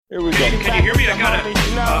Here we go. Can you hear me? I got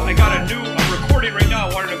a new. I'm recording right now.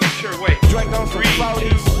 I wanted to make sure. Wait. 3, 2,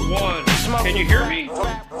 1. Can you hear me?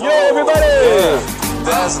 Yo, everybody!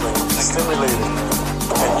 Dazzling, stimulating,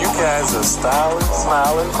 and you guys are styling,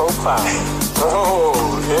 smiling, profiling.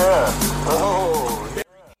 Oh yeah. Oh.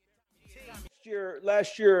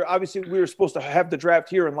 Last year, obviously, we were supposed to have the draft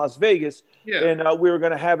here in Las Vegas, and we were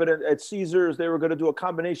going to have it at Caesars. They were going to do a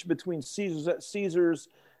combination between Caesars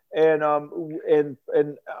and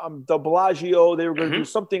the Bellagio. They were going to do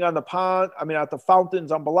something on the pond. I mean, at the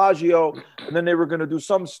fountains on Bellagio, and then they were going to do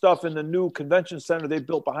some stuff in the new convention center they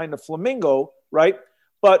built behind the Flamingo, right?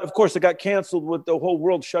 But of course, it got canceled with the whole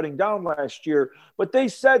world shutting down last year. But they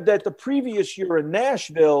said that the previous year in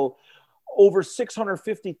Nashville, over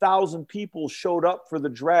 650,000 people showed up for the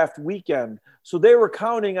draft weekend. So they were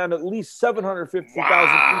counting on at least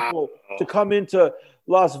 750,000 people to come into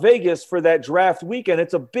Las Vegas for that draft weekend.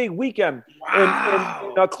 It's a big weekend.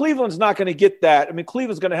 Wow. And Cleveland's not going to get that. I mean,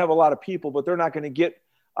 Cleveland's going to have a lot of people, but they're not going to get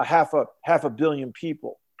a half a billion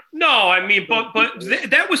people. No, I mean, but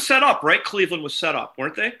that was set up, right? Cleveland was set up,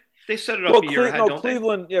 weren't they? They set it up a year ahead, don't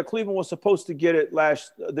Cleveland, they? Cleveland was supposed to get it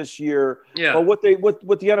this year. Yeah. But what the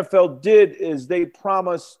NFL did is they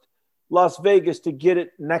promised Las Vegas to get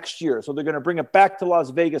it next year. So they're going to bring it back to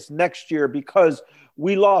Las Vegas next year because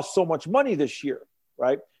we lost so much money this year,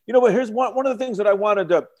 right? You know, but here's one of the things that I wanted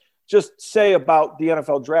to just say about the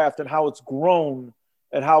NFL draft and how it's grown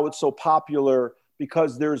and how it's so popular,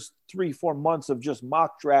 because there's 3-4 months of just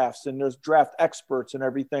mock drafts and there's draft experts and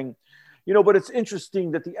everything. You know, but it's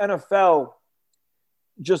interesting that the NFL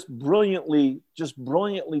just brilliantly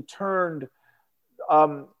turned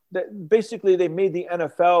basically they made the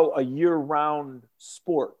NFL a year-round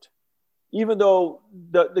sport. Even though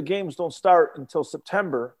the games don't start until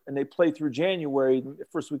September and they play through January, the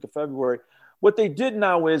first week of February, what they did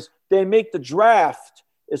now is they make the draft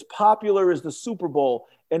as popular as the Super Bowl.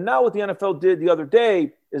 And now what the NFL did the other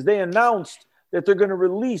day is they announced that they're going to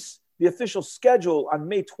release the official schedule on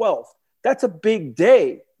May 12th. That's a big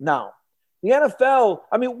day now. The NFL,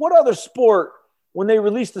 I mean, what other sport, when they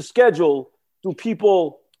release the schedule, do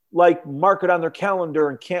people like mark it on their calendar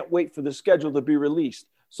and can't wait for the schedule to be released?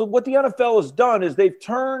 So what the NFL has done is they've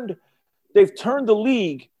turned the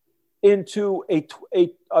league into a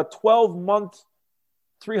 12-month,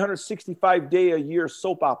 365-day-a-year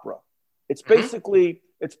soap opera. It's basically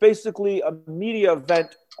a media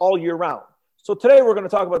event all year round. So today we're going to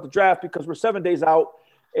talk about the draft because we're 7 days out.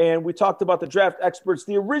 And we talked about the draft experts.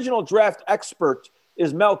 The original draft expert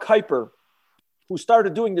is Mel Kiper, who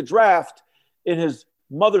started doing the draft in his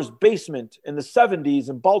mother's basement in the 70s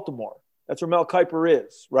in Baltimore. That's where Mel Kiper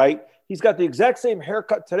is, right? He's got the exact same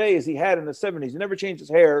haircut today as he had in the 70s. He never changed his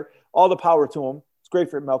hair. All the power to him. It's great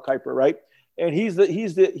for Mel Kiper, right? And he's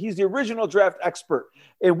the original draft expert.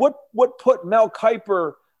 And what put Mel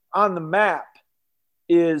Kiper on the map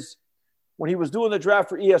is when he was doing the draft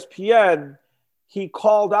for ESPN, he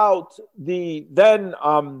called out the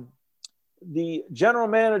general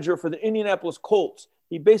manager for the Indianapolis Colts.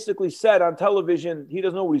 He basically said on television he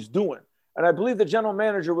doesn't know what he's doing. And I believe the general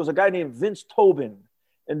manager was a guy named Vince Tobin.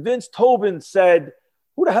 And Vince Tobin said,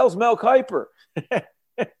 "Who the hell's Mel Kiper?"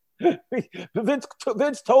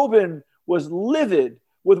 Vince Tobin was livid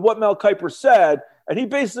with what Mel Kiper said. And he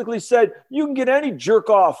basically said, you can get any jerk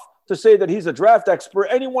off to say that he's a draft expert,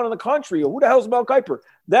 anyone in the country. Who the hell's Mel Kiper?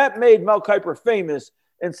 That made Mel Kiper famous.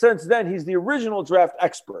 And since then, he's the original draft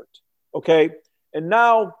expert. Okay. And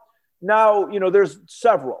now, you know, there's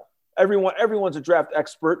several. Everyone's a draft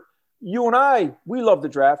expert. You and I, we love the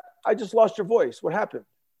draft. I just lost your voice. What happened?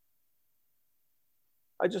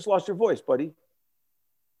 I just lost your voice, buddy.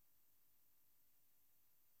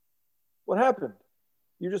 What happened?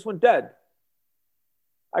 You just went dead.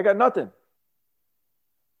 I got nothing.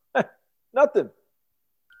 Nothing.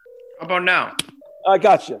 How about now? I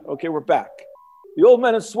got you. Okay, we're back. The old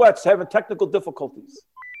man in sweats having technical difficulties.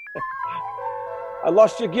 I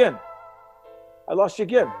lost you again.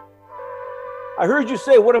 I heard you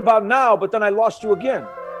say, what about now? But then I lost you again.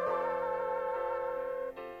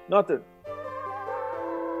 Nothing.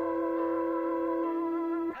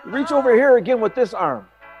 Reach over here again with this arm.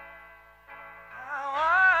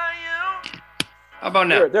 How about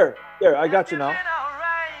now? There. I got you now.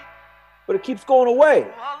 But it keeps going away.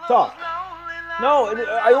 Talk. No,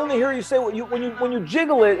 I only hear you say when you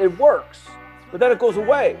jiggle it, it works. But then it goes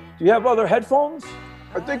away. Do you have other headphones?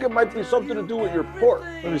 I think it might be something to do with your port.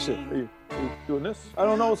 Let me see. Are you doing this? I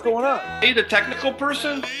don't know what's going on. Hey, the technical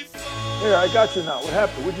person? Here, I got you now. What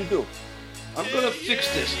happened? What'd you do? I'm going to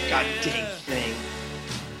fix this goddamn thing.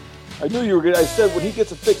 I knew you were going to. I said when he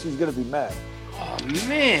gets it fixed, he's going to be mad. Oh,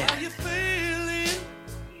 man.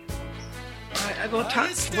 I go,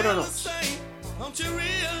 what are those? Oh,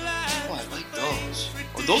 I like those.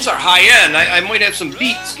 Oh, those are high end. I might have some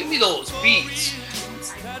Beats. Give me those Beats.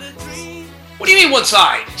 What do you mean one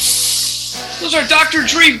side? Those are Dr.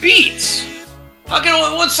 Dre Beats. How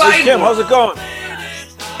can one side? Hey, Kim, how's it going?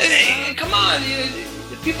 Hey, come on.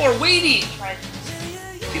 People are waiting.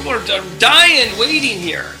 People are dying waiting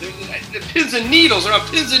here. The pins and needles are on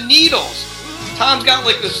pins and needles. Tom's got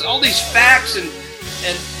like all these facts and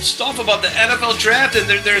stuff about the NFL draft, and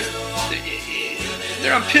they're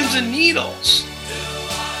on pins and needles.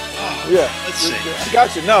 Oh, yeah, let's see. I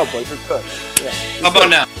got you now, but you're good. Yeah. How about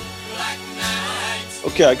now?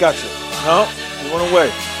 Okay, I got you. No, you went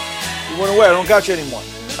away. You went away. I don't got you anymore.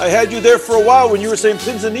 I had you there for a while when you were saying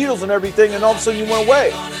pins and needles and everything, and all of a sudden you went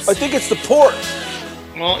away. I think it's the port.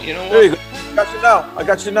 Well, you know what? There you go. I got you now. I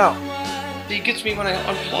got you now. He gets me when I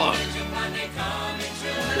unplug.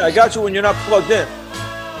 Yeah, I got you when you're not plugged in.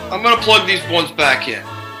 I'm going to plug these ones back in.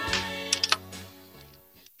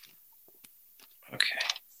 Okay.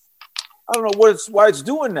 I don't know why it's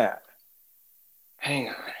doing that. Hang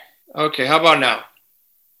on. Okay, how about now?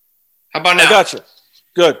 How about now? I got you.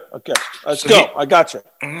 Good. Okay. Let's go. I got you.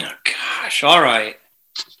 Oh, gosh. All right.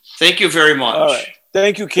 Thank you very much. All right.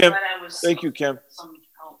 Thank you, Kim. Thank you, Kim.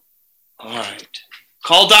 All right.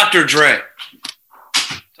 Call Dr. Dre.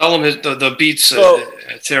 Tell him the beats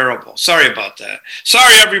terrible. Sorry about that.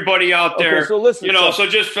 Sorry, everybody out there. Okay, so listen.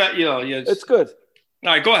 It's good.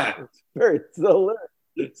 All right, go ahead.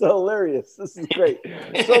 It's hilarious. This is great.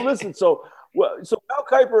 So listen. So Mel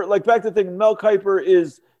Kiper, like back to the thing. Mel Kiper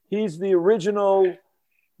he's the original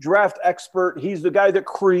draft expert. He's the guy that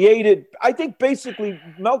created. I think basically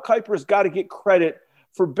Mel Kiper's got to get credit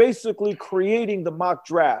for basically creating the mock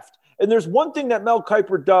draft. And there's one thing that Mel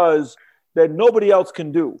Kiper does that nobody else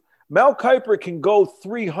can do. Mel Kiper can go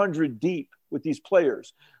 300 deep with these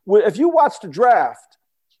players. If you watch the draft,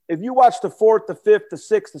 if you watch the 4th, the 5th, the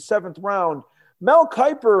 6th, the 7th round, Mel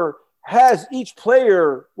Kiper has each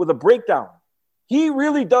player with a breakdown. He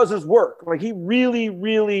really does his work. Like he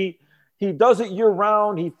really, he does it year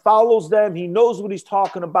round. He follows them. He knows what he's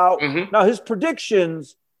talking about. Mm-hmm. Now his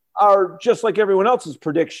predictions are just like everyone else's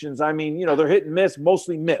predictions. I mean, they're hit and miss,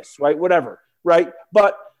 mostly miss, right? Whatever, right?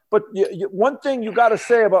 But one thing you got to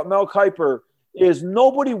say about Mel Kiper is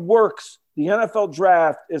nobody works the NFL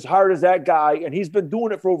draft as hard as that guy, and he's been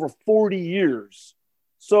doing it for over 40 years.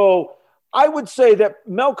 So I would say that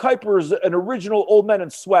Mel Kiper is an original old man in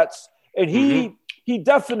sweats, and he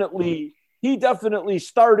definitely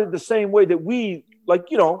started the same way that we, like,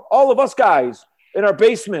 all of us guys in our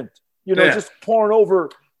basement, just pouring over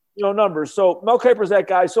numbers. So Mel Kiper's that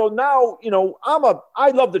guy. So now, I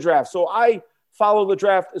love the draft. So I follow the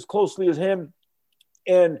draft as closely as him.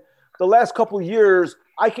 And the last couple of years,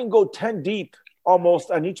 I can go 10 deep almost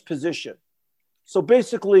on each position. So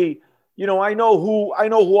basically, I know who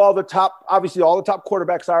all the top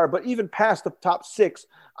quarterbacks are, but even past the top 6,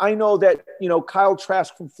 I know that, Kyle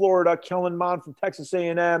Trask from Florida, Kellen Mond from Texas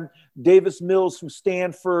A&M, Davis Mills from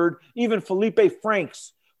Stanford, even Felipe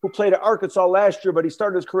Franks, who played at Arkansas last year, but he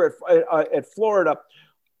started his career at Florida.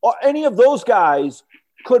 Any of those guys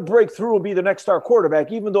could break through and be the next star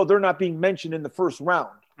quarterback, even though they're not being mentioned in the first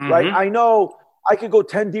round, right? I know I could go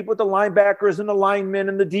 10 deep with the linebackers and the linemen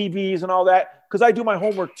and the DBs and all that because I do my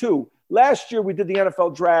homework too. Last year we did the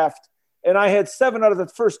NFL draft, and I had 7 out of the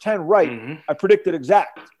first 10 right. Mm-hmm. I predicted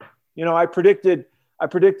exact. I predicted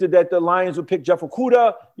that the Lions would pick Jeff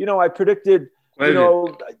Okudah. I predicted,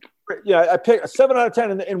 I picked 7 out of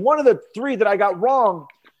 10. And one of the 3 that I got wrong,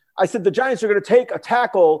 I said the Giants are going to take a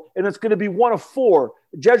tackle, and it's going to be one of 4.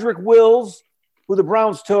 Jedrick Wills, who the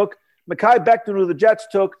Browns took, Mekhi Becton, who the Jets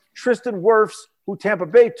took, Tristan Wirfs, who Tampa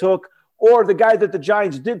Bay took, or the guy that the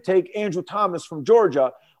Giants did take, Andrew Thomas from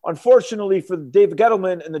Georgia. Unfortunately for David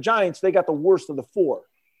Gettleman and the Giants, they got the worst of the 4.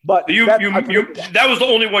 But that was the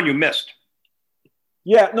only one you missed.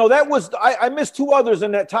 Yeah, no, that was I missed 2 others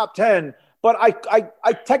in that top 10, but I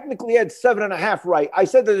technically had 7.5 right. I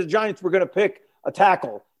said that the Giants were going to pick a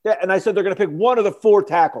tackle, and I said they're going to pick one of the 4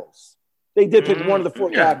 tackles. They did pick one of the 4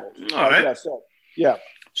 tackles. All right.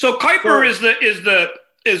 So Kiper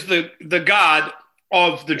is the god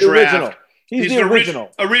of the draft. Original. He's the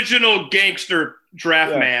original gangster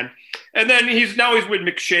draft man. And then he's with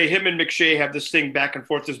McShay. Him and McShay have this thing back and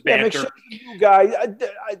forth, this banter. McShay's a new guy.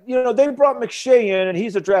 They brought McShay in, and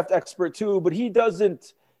he's a draft expert too, but he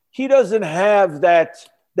doesn't have that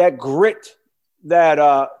grit that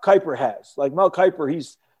Kiper has. Like Mel Kiper,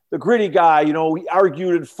 he's the gritty guy. He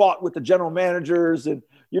argued and fought with the general managers, and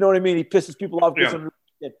you know what I mean? He pisses people off. Yeah.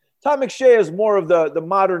 Tom McShay is more of the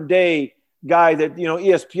modern day guy that,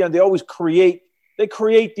 ESPN, they always create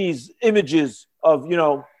these images of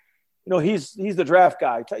he's the draft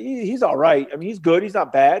guy. He's all right. I mean, he's good. He's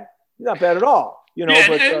not bad. He's not bad at all. And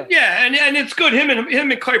it's good. Him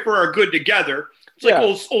and Kuiper are good together. It's like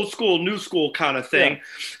old school, new school kind of thing. Yeah.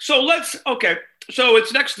 So So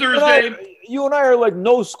it's next Thursday. You and I are like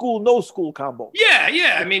no school combo.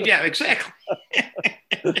 Yeah. I mean, yeah, exactly.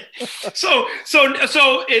 So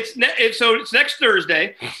it's next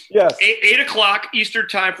Thursday. Yes. 8:00 Eastern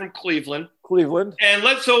time from Cleveland. And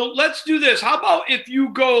let's do this. How about if you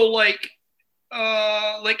go like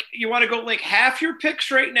you want to go like half your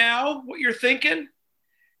picks right now, what you're thinking?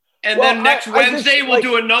 And then next Wednesday we'll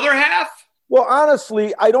do another half? Well,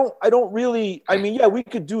 honestly, I don't really. I mean, yeah, we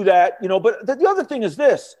could do that, But the other thing is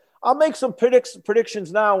this: I'll make some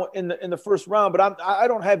predictions now in the first round, but I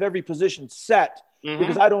don't have every position set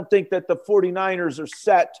because I don't think that the 49ers are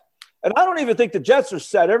set, and I don't even think the Jets are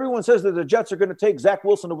set. Everyone says that the Jets are going to take Zach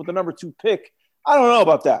Wilson with the number 2 pick. I don't know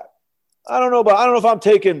about that. I don't know if I'm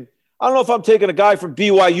taking a guy from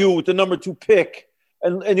BYU with the number 2 pick,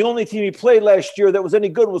 and the only team he played last year that was any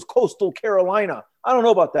good was Coastal Carolina. I don't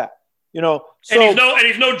know about that. So, and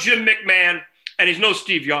he's no Jim McMahon, and he's no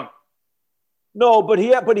Steve Young. No, but he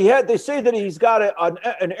had. They say that he's got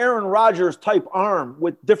an Aaron Rodgers type arm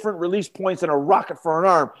with different release points and a rocket for an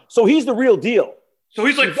arm. So he's the real deal. So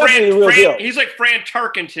he's like he's like Fran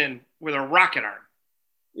Tarkenton with a rocket arm.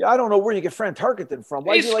 Yeah, I don't know where you get Fran Tarkenton from.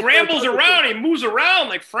 He scrambles around. He moves around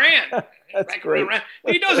like Fran. That's great.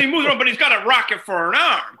 He does. He moves around, but he's got a rocket for an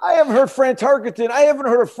arm. I haven't heard Fran Tarkenton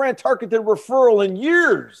referral in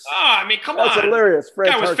years. Oh, I mean, come on. That's hilarious.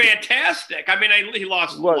 That was fantastic. I mean, he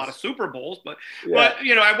lost a lot of Super Bowls, but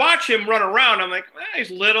I watch him run around. I'm like,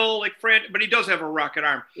 he's little, like Fran, but he does have a rocket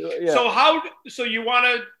arm. Yeah. So you want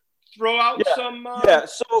to throw out some?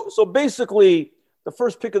 So basically, the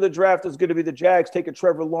first pick of the draft is going to be the Jags taking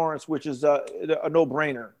Trevor Lawrence, which is a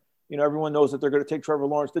no-brainer. Everyone knows that they're going to take Trevor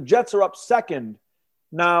Lawrence. The Jets are up second.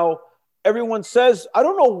 Now, everyone says, I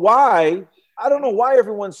don't know why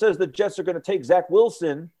everyone says the Jets are going to take Zach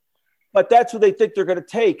Wilson, but that's who they think they're going to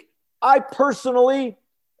take. I personally,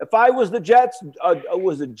 if I was the Jets,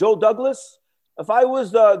 was it Joe Douglas? If I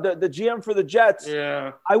was the GM for the Jets,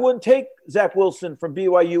 I wouldn't take Zach Wilson from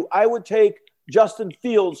BYU. I would take Justin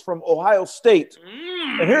Fields from Ohio State.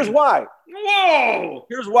 And here's why. Whoa!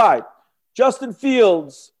 Here's why. Justin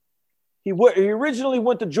Fields, he originally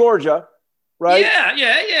went to Georgia, right?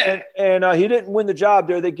 Yeah. And he didn't win the job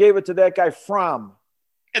there. They gave it to that guy Fromm.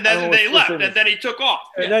 And then they left, and then he took off.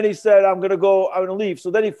 And then he said, I'm going to leave.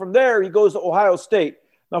 So then from there, he goes to Ohio State.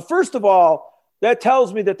 Now, first of all, that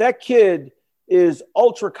tells me that kid is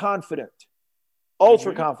ultra confident.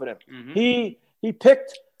 Mm-hmm. He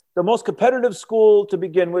picked the most competitive school to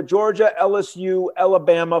begin with: Georgia, LSU,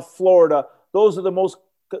 Alabama, Florida. Those are the most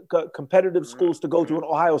competitive schools to go to in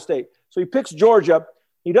Ohio State. So he picks Georgia.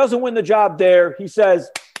 He doesn't win the job there. He says,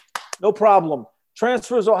 no problem.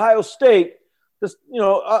 Transfers Ohio State. This,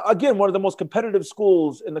 again, one of the most competitive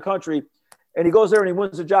schools in the country. And he goes there and he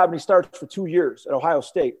wins the job and he starts for 2 years at Ohio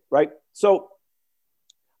State, right? So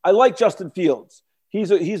I like Justin Fields.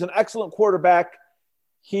 He's an excellent quarterback.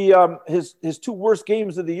 His 2 worst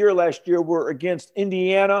games of the year last year were against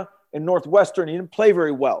Indiana and Northwestern. He didn't play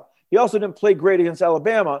very well. He also didn't play great against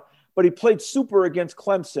Alabama, but he played super against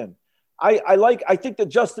Clemson. I think that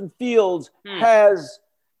Justin Fields has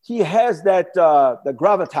that the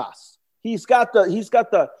gravitas. He's got the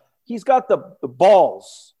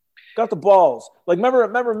balls. Got the balls. Like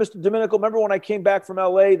remember Mr. Domenico? Remember when I came back from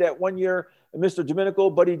LA that one year? And Mr. Domenico,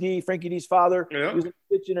 Buddy D, Frankie D's father, he was in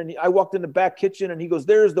the kitchen, and I walked in the back kitchen, and he goes,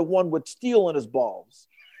 "There's the one with steel in his balls."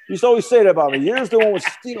 He used to always say that about me. There's the one with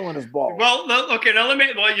steel in his balls. Well, okay, now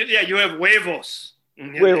you have huevos.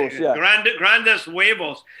 Huevos, yeah. Grandes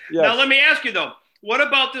huevos. Yes. Now let me ask you though, what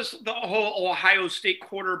about the whole Ohio State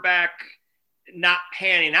quarterback not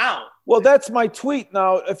panning out? Well, that's my tweet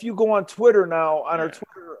now. If you go on Twitter now, on our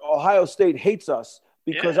Twitter, Ohio State hates us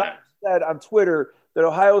because I said on Twitter that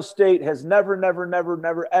Ohio State has never,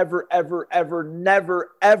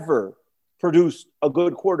 ever produced a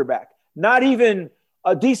good quarterback. Not even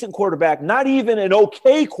a decent quarterback, not even an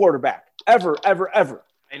okay quarterback, ever.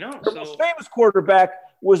 I know. The most famous quarterback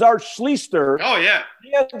was Art Schlichter. Oh, yeah.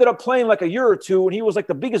 He ended up playing like a year or two, and he was like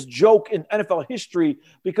the biggest joke in NFL history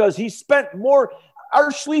because he spent more –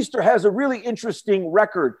 Art Schlichter has a really interesting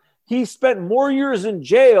record. He spent more years in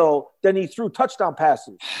jail than he threw touchdown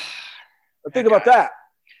passes. Think about that.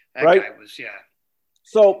 Right? Guy was,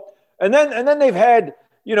 So, and then they've had,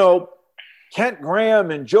 Kent Graham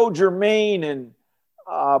and Joe Germain and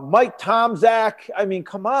Mike Tomczak. I mean,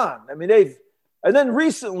 come on. I mean, they had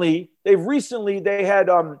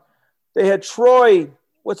Troy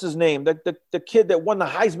what's his name? The kid that won the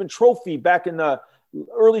Heisman Trophy back in the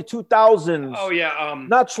early 2000s. Oh yeah,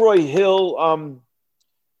 not Troy Hill.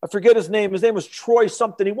 I forget his name. His name was Troy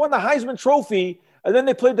something. He won the Heisman Trophy, and then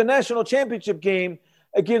they played the national championship game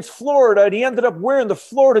against Florida, and he ended up wearing the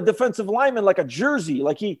Florida defensive lineman like a jersey.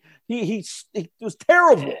 Like he was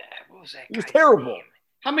terrible. Yeah, what was that? He was terrible. Name?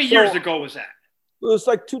 How many years ago was that? It was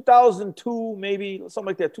like 2002, maybe something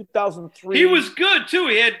like that. 2003. He was good too.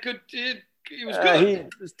 He had good. He was good. He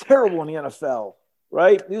was terrible in the NFL.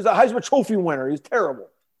 Right? He was a Heisman Trophy winner. He was terrible.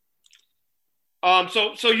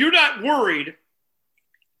 So you're not worried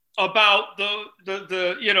about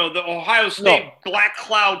the Ohio State black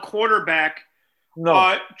cloud quarterback,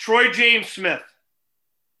 Troy James Smith.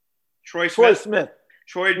 Troy Smith.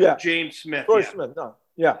 James Smith. Troy Smith. No.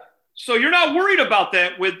 Yeah. So you're not worried about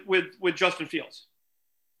that with Justin Fields?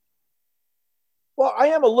 Well, I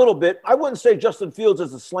am a little bit. I wouldn't say Justin Fields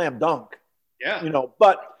is a slam dunk. Yeah.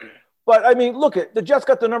 But I mean, look at the Jets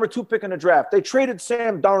got the number 2 pick in the draft. They traded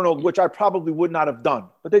Sam Darnold, which I probably would not have done,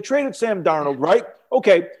 but they traded Sam Darnold, right?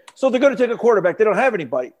 Okay, so they're going to take a quarterback. They don't have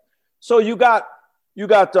anybody. So you got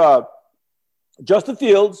Justin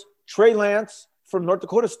Fields, Trey Lance from North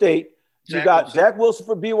Dakota State. You got Zach Wilson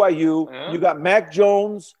from BYU. You got Mac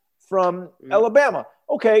Jones from Alabama.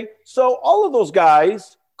 Okay, so all of those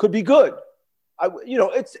guys could be good.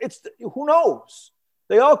 It's who knows?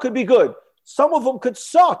 They all could be good. Some of them could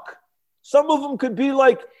suck. Some of them could be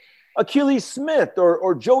like Achilles Smith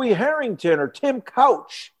or Joey Harrington or Tim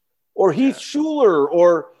Couch or Heath Schuler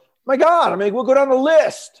or, my God, I mean, we'll go down the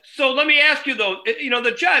list. So let me ask you, though,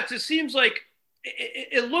 the Jets, it seems like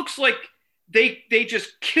it looks like they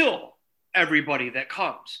just kill everybody that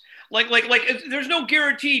comes. Like there's no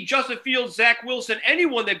guarantee Justin Fields, Zach Wilson,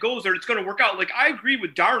 anyone that goes there, it's going to work out. Like, I agree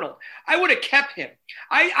with Darnold. I would have kept him.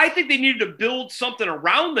 I think they needed to build something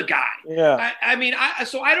around the guy. Yeah.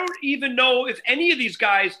 So I don't even know if any of these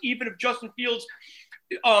guys, even if Justin Fields,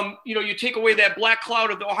 you take away that black cloud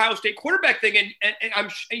of the Ohio State quarterback thing,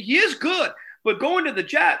 and he is good, but going to the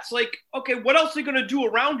Jets, like, okay, what else are they going to do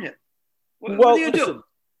around him? What do you do?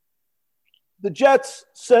 The Jets,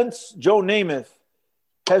 since Joe Namath,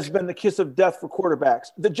 has been the kiss of death for quarterbacks.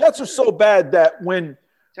 The Jets are so bad that when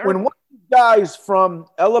one of the guys from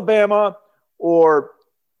Alabama or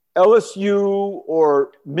LSU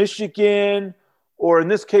or Michigan, or in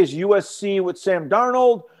this case USC with Sam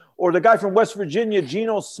Darnold, or the guy from West Virginia,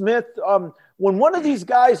 Geno Smith, when one of these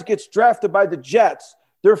guys gets drafted by the Jets,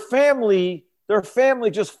 their family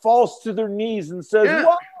just falls to their knees and says,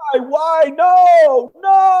 Why? No.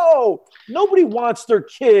 Nobody wants their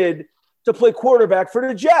kid to play quarterback for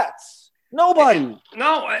the Jets. Nobody.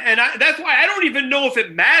 No, and that's why I don't even know if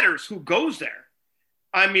it matters who goes there.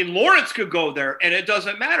 I mean, Lawrence could go there, and it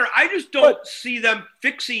doesn't matter. I just don't see them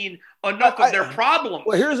fixing enough of their problems.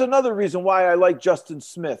 Well, here's another reason why I like Justin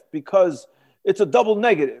Smith, because it's a double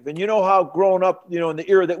negative. And you know how growing up, in the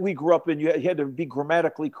era that we grew up in, you had to be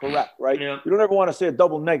grammatically correct, right? Yeah. You don't ever want to say a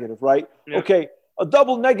double negative, right? Yeah. Okay, a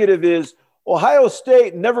double negative is Ohio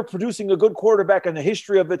State never producing a good quarterback in the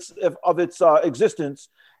history of its existence,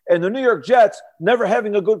 and the New York Jets never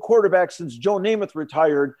having a good quarterback since Joe Namath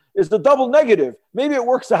retired is the double negative. Maybe it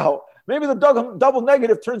works out. Maybe the double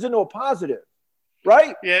negative turns into a positive,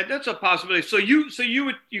 right? Yeah, that's a possibility. So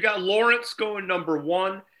you got Lawrence going number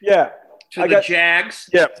 1. Yeah. To the Jags.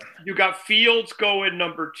 Yeah. You got Fields going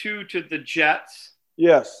number 2 to the Jets.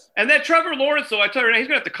 Yes. And that Trevor Lawrence, though, I tell you right now, he's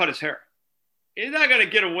going to have to cut his hair. He's not going to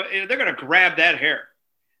get away. They're going to grab that hair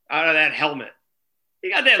out of that helmet. He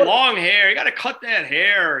got that long hair. You got to cut that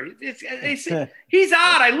hair. He's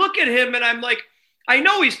odd. I look at him and I'm like, I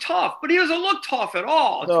know he's tough, but he doesn't look tough at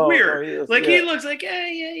all. It's weird. He looks like,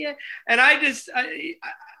 yeah. And I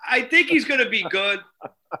think he's going to be good.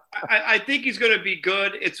 I think he's going to be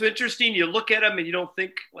good. It's interesting. You look at him and you don't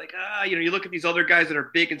think like, you look at these other guys that are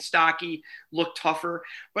big and stocky, look tougher,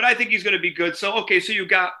 but I think he's going to be good. So, okay. So you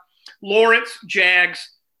got Lawrence,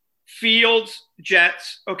 Jags, Fields,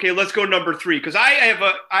 Jets. Okay, let's go number 3 because I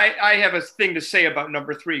have a thing to say about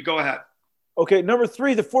number 3. Go ahead. Okay, number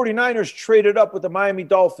 3, the 49ers traded up with the Miami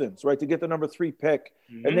Dolphins, right, to get the number 3 pick.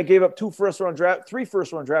 Mm-hmm. And they gave up 3 first-round draft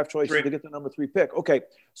choices to get the number 3 pick. Okay,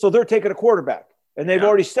 so they're taking a quarterback, and they've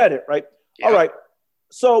already said it, right? Yeah. All right,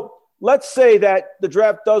 so let's say that the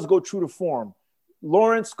draft does go true to form.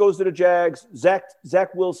 Lawrence goes to the Jags. Zach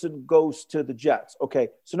Wilson goes to the Jets. Okay,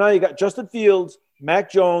 so now you got Justin Fields,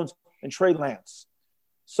 Mac Jones, and Trey Lance.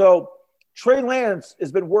 So Trey Lance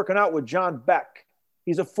has been working out with John Beck.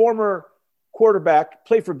 He's a former quarterback,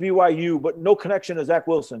 played for BYU, but no connection to Zach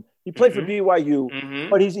Wilson. He played for BYU,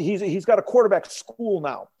 but he's got a quarterback school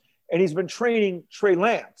now, and he's been training Trey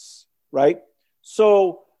Lance, right?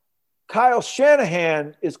 So Kyle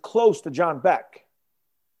Shanahan is close to John Beck.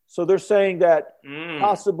 So they're saying that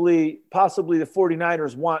possibly the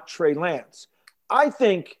 49ers want Trey Lance. I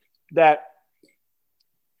think that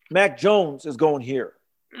Mac Jones is going here.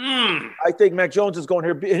 I think Mac Jones is going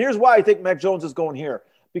here. And here's why I think Mac Jones is going here.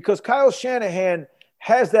 Because Kyle Shanahan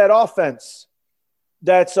has that offense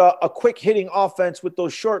that's a quick hitting offense with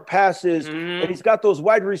those short passes. And he's got those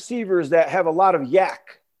wide receivers that have a lot of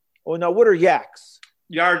yak. Oh, now what are yaks?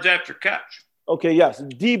 Yards after catch. Okay, yes.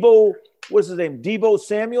 Debo, what's his name? Debo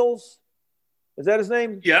Samuels? Is that his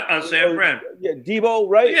name? Yeah, on San Fran. Yeah, Debo,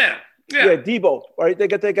 right? Yeah. Yeah, Debo. Right? They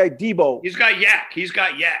got that guy Debo. He's got yak.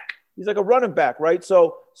 He's like a running back, right?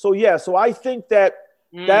 So I think that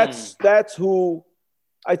that's who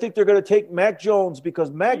I think they're going to take Mac Jones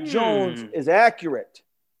because Mac Jones is accurate.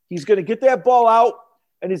 He's going to get that ball out,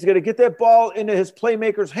 and he's going to get that ball into his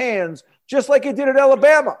playmakers' hands, just like he did at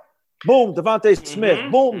Alabama. Boom, Devontae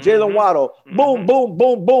Smith. Boom, Jalen Waddle. Boom, boom,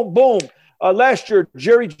 boom, boom, boom. Last year,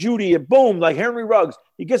 Jerry Jeudy, and boom, like Henry Ruggs.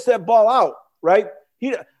 He gets that ball out, right?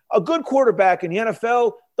 A good quarterback in the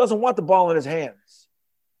NFL doesn't want the ball in his hands.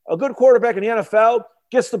 A good quarterback in the NFL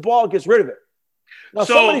gets the ball, gets rid of it. Now,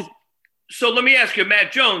 so let me ask you,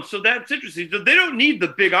 Matt Jones. So that's interesting. So they don't need the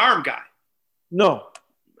big arm guy. No.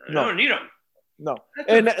 They don't need him. No.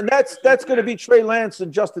 And that's going to be Trey Lance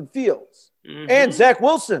and Justin Fields and Zach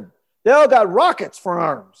Wilson. They all got rockets for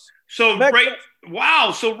arms. So right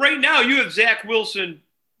now you have Zach Wilson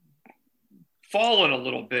falling a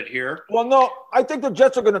little bit here. Well, no, I think the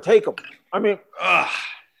Jets are going to take him. I mean, I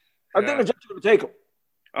think the Jets are going to take him.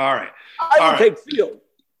 All right. I would take Fields.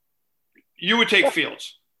 You would take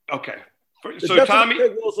Fields. Okay. The So Jets Tommy,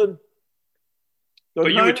 take Wilson. The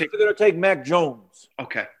but you would take. They're going to take Mac Jones.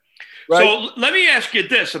 Okay. Right? So let me ask you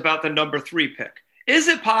this about the number 3 pick. Is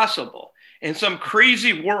it possible in some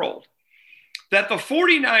crazy world that the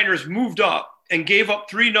 49ers moved up and gave up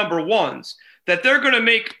 3 number 1s, that they're going to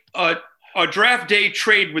make a draft day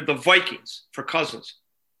trade with the Vikings for Cousins?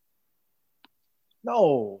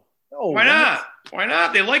 No. Why not? Why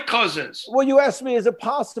not? They like Cousins. Well, you asked me, is it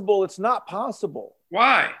possible? It's not possible.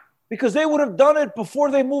 Why? Because they would have done it before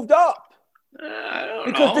they moved up. I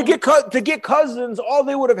don't know. Because to get Cousins, all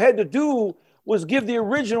they would have had to do was give the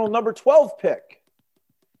original number 12 pick.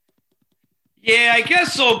 Yeah, I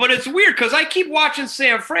guess so, but it's weird because I keep watching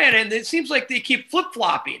San Fran, and it seems like they keep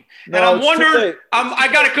flip-flopping. And I'm wondering, I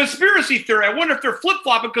got a conspiracy theory. I wonder if they're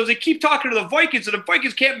flip-flopping because they keep talking to the Vikings, and the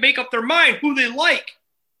Vikings can't make up their mind who they like.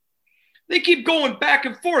 They keep going back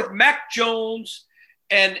and forth. Mac Jones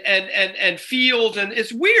and Fields, and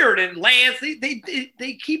it's weird. And Lance,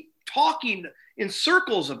 they keep talking in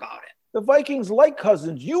circles about it. The Vikings like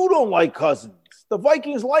Cousins. You don't like Cousins. The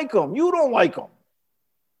Vikings like him. You don't like him.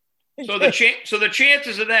 So the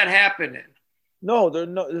chances of that happening? No,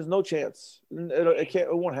 there's no chance. It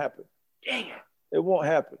won't happen. Dang it! It won't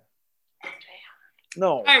happen. Damn.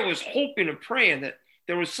 No. I was hoping and praying that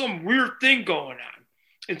there was some weird thing going on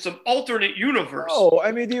in some alternate universe. Oh,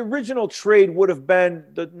 I mean, the original trade would have been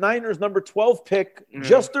the Niners' number 12 pick,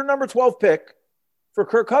 just their number 12 pick for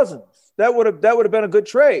Kirk Cousins. That would have been a good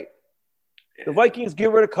trade. The Vikings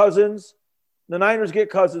get rid of Cousins. The Niners get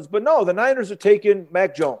Cousins. But no, the Niners are taking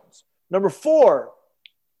Mac Jones. Number 4,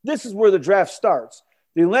 this is where the draft starts.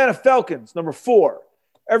 The Atlanta Falcons, number 4.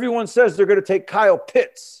 Everyone says they're going to take Kyle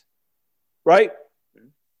Pitts, right?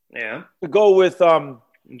 Yeah. To go with, Julio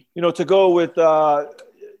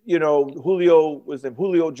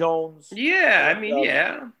Jones. Yeah, I mean,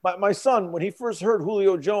 yeah. My son, when he first heard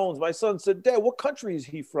Julio Jones, my son said, "Dad, what country is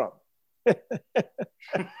he from?" I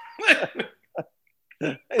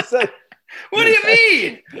said, "What do you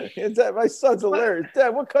mean?" My son's hilarious. Dad,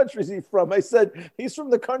 what country is he from? I said, "He's from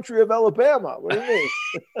the country of Alabama." What do you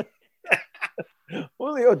mean?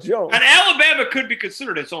 Julio Jones. And Alabama could be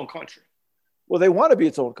considered its own country. Well, they want to be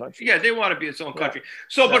its own country. Yeah, they want to be its own country.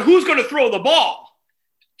 So, but who's going to throw the ball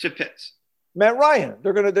to Pitts? Matt Ryan.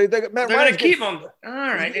 They're going to keep him. All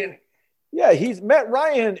right. Yeah, Matt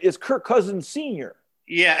Ryan is Kirk Cousins Sr.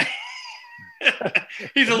 Yeah.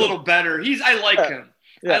 He's a little better. I like him.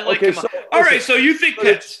 Yeah, I like him. All right, so you think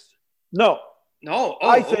Pitts? No. No. Oh,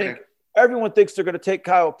 I think everyone thinks they're going to take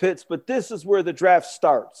Kyle Pitts, but this is where the draft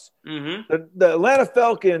starts. Mm-hmm. The Atlanta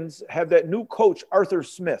Falcons have that new coach, Arthur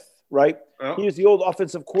Smith, right? Oh. He is the old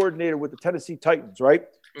offensive coordinator with the Tennessee Titans, right?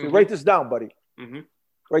 So write this down, buddy. Mm-hmm.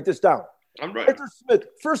 Write this down. I'm right. Arthur Smith.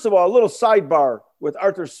 First of all, a little sidebar with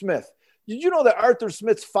Arthur Smith. Did you know that Arthur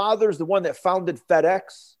Smith's father is the one that founded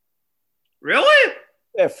FedEx? Really?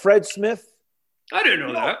 Yeah, Fred Smith. I didn't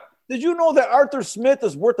know that. Did you know that Arthur Smith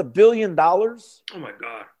is worth $1 billion? Oh, my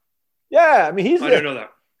God. Yeah, I mean, I didn't know that.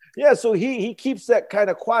 Yeah, so he keeps that kind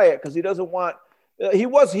of quiet because he doesn't want. He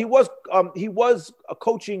was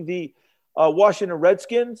coaching the Washington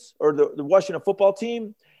Redskins or the Washington football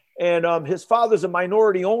team, and his father's a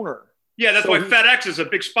minority owner. Yeah, that's why FedEx is a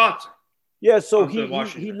big sponsor. Yeah, so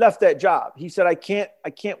he left that job. He said, I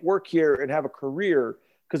can't work here and have a career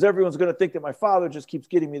because everyone's going to think that my father just keeps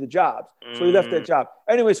getting me the jobs. So he left that job.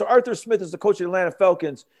 Anyway, so Arthur Smith is the coach of the Atlanta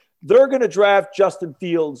Falcons. They're going to draft Justin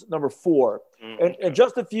Fields, number 4. And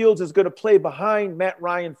Justin Fields is going to play behind Matt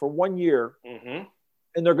Ryan for 1 year. Mm-hmm.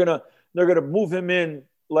 And they're going to move him in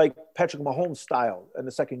like Patrick Mahomes style in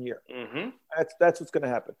the second year. Mm-hmm. That's what's going to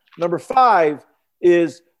happen. Number 5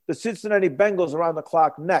 is the Cincinnati Bengals are on the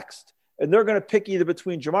clock next. And they're going to pick either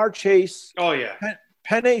between Jamar Chase,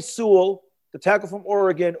 Penei Sewell, the tackle from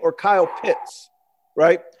Oregon, or Kyle Pitts,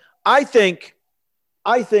 right? I think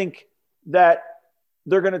that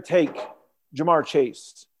they're going to take Jamar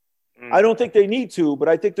Chase. I don't think they need to, but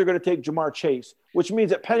I think they're going to take Jamar Chase, which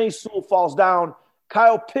means that Penei Sewell falls down.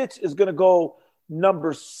 Kyle Pitts is going to go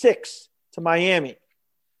number 6 to Miami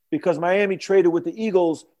because Miami traded with the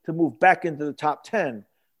Eagles to move back into the top 10.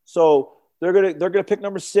 So they're going to pick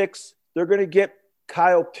number 6. They're going to get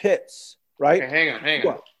Kyle Pitts, right? Okay, hang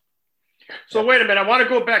on. So wait a minute. I want to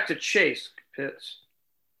go back to Chase Pitts.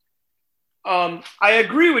 I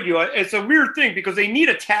agree with you. It's a weird thing because they need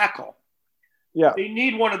a tackle. Yeah. They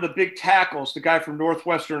need one of the big tackles, the guy from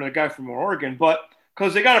Northwestern and the guy from Oregon, but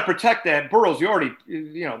because they got to protect that. Burrows, he already,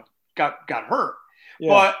 got hurt. Yeah.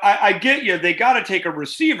 But I get you. They got to take a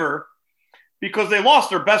receiver because they lost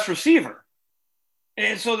their best receiver.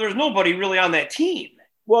 And so there's nobody really on that team.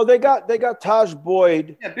 Well, they got Taj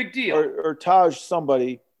Boyd. Yeah, big deal. Or Taj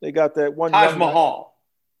somebody. They got that one. Taj Mahal.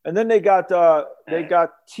 And then they got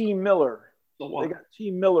T. Miller. They got T.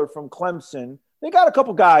 Miller from Clemson. They got a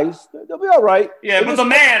couple guys. They'll be all right. Yeah, but the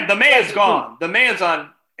man's gone. The man's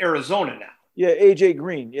on Arizona now. Yeah, A.J.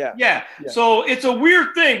 Green. Yeah. So it's a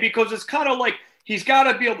weird thing because it's kind of like he's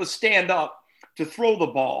got to be able to stand up to throw the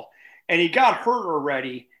ball. And he got hurt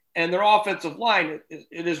already. And their offensive line,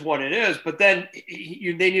 it is what it is. But then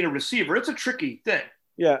they need a receiver. It's a tricky thing.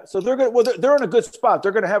 Yeah, so they're in a good spot.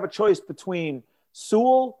 They're going to have a choice between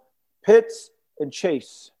Sewell, Pitts, and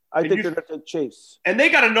Chase. I think they're going to take Chase. And they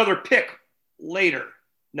got another pick later.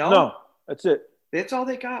 No, that's it. That's all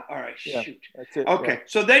they got? All right, yeah, shoot. That's it. Okay, yeah.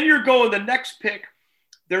 So then you're going the next pick.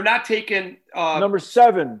 They're not taking number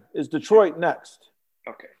 7 is Detroit next.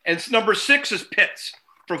 Okay, and number 6 is Pitts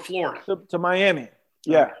from Florida. To Miami.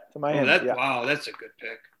 Yeah, to Miami. Wow, that's a good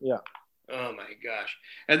pick. Yeah. Oh, my gosh.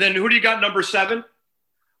 And then who do you got number 7?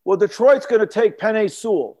 Well, Detroit's going to take Penei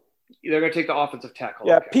Sewell. They're going to take the offensive tackle.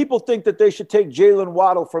 Yeah, okay. People think that they should take Jalen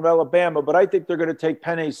Waddle from Alabama, but I think they're going to take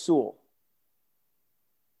Penei Sewell.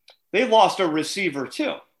 They lost a receiver,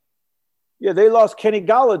 too. Yeah, they lost Kenny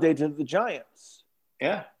Golladay to the Giants.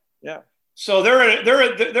 Yeah. Yeah. So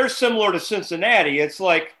they're similar to Cincinnati. It's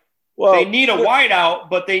like they need a wideout,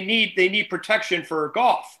 but they need protection for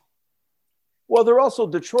Goff. Well, they're also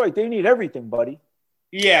Detroit. They need everything, buddy.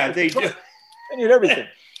 Yeah, they do. They need everything.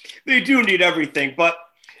 They do need everything, but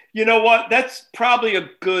you know what? That's probably a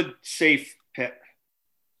good, safe pick.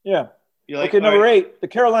 Yeah. Okay, number 8, the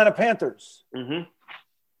Carolina Panthers. Mm-hmm.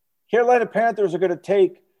 Carolina Panthers are going to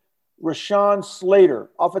take Rashawn Slater,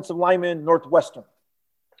 offensive lineman, Northwestern.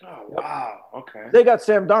 Oh, wow. Okay. They got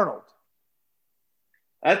Sam Darnold.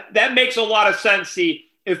 That makes a lot of sense. See,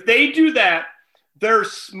 if they do that, they're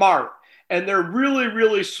smart. And they're really,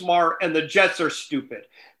 really smart, and the Jets are stupid.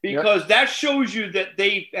 Because that shows you that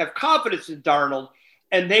they have confidence in Darnold,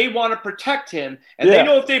 and they want to protect him. And they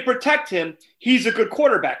know if they protect him, he's a good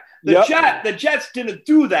quarterback. The Jets didn't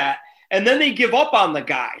do that, and then they give up on the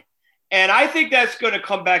guy. And I think that's going to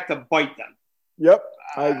come back to bite them. Yep,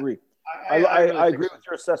 I agree. I agree with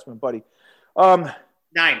your assessment, buddy. 9.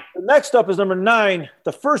 The next up is number 9,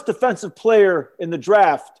 the first defensive player in the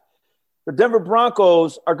draft. The Denver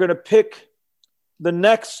Broncos are going to pick the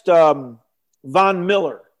next Von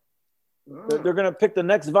Miller. They're going to pick the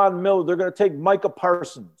next Von Miller. They're going to take Micah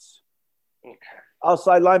Parsons,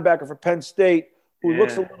 outside linebacker for Penn State, who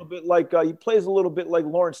looks a little bit like he plays a little bit like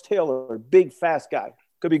Lawrence Taylor, big, fast guy.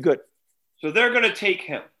 Could be good. So they're going to take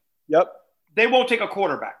him. Yep. They won't take a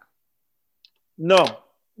quarterback. No,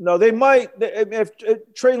 they might.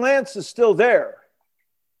 If Trey Lance is still there.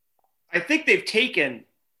 I think they've taken,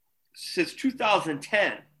 since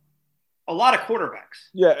 2010, a lot of quarterbacks.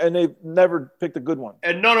 Yeah, and they've never picked a good one.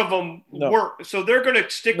 And none of them work. So they're going to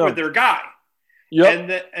stick with their guy.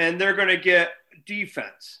 Yep. And they're going to get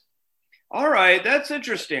defense. All right, that's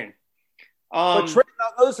interesting. But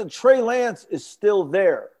Trey Lance is still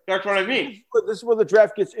there. That's what I mean. This is where the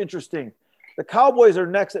draft gets interesting. The Cowboys are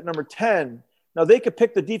next at number 10. Now, they could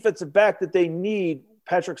pick the defensive back that they need,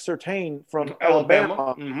 Patrick Surtain from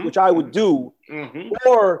Alabama, which I would do.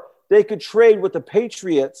 Or they could trade with the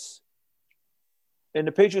Patriots, and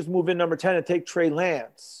the Patriots move in number 10 and take Trey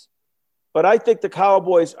Lance. But I think the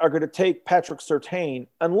Cowboys are going to take Patrick Surtain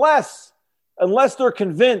unless they're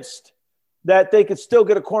convinced that they could still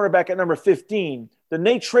get a cornerback at number 15. Then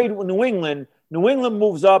they trade with New England. New England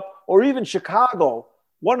moves up, or even Chicago.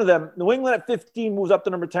 One of them, New England at 15 moves up to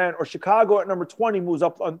number 10, or Chicago at number 20 moves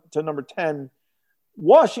up to number 10.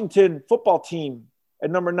 Washington football team at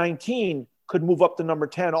number 19 could move up to number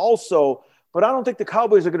 10 also, but I don't think the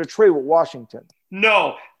Cowboys are going to trade with Washington.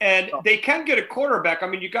 No, and they can get a quarterback. I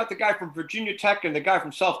mean, you got the guy from Virginia Tech and the guy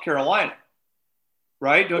from South Carolina,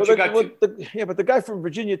 right? But the guy from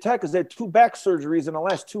Virginia Tech has had 2 back surgeries in the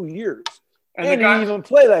last 2 years, and he didn't even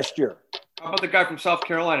play last year. How about the guy from South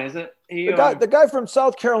Carolina? Isn't he? The guy from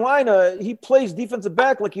South Carolina, he plays defensive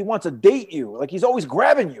back like he wants to date you, like he's always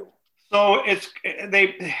grabbing you. So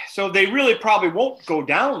they really probably won't go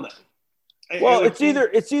down then. Well, it's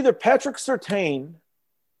either Patrick Surtain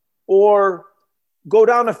or go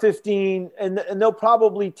down to 15, and they'll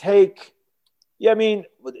probably take. Yeah, I mean,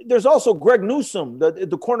 there's also Greg Newsome,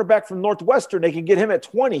 the cornerback from Northwestern. They can get him at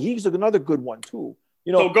 20. He's another good one too.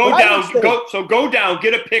 So go down,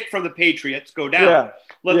 get a pick from the Patriots. Go down.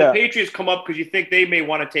 Let the Patriots come up because you think they may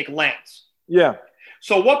want to take Lance. Yeah.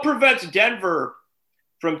 So what prevents Denver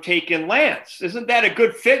from taking Lance? Isn't that a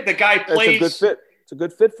good fit? The guy plays. It's a good fit. It's a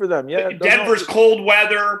good fit for them. Yeah. Denver's cold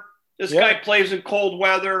weather. This guy plays in cold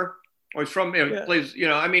weather. Or he's from plays.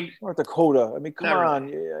 I mean, North Dakota. I mean, come on.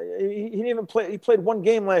 He didn't even play. He played one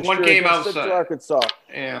game last year. One game outside Arkansas.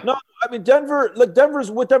 Yeah. No, I mean Denver. Look,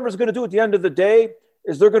 what Denver's going to do at the end of the day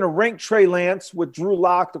is they're going to rank Trey Lance with Drew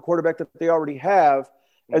Lock, the quarterback that they already have,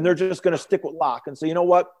 and they're just going to stick with Lock and say, you know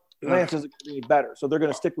what, Lance isn't going to be any better, so they're going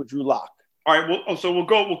to stick with Drew Lock. All right,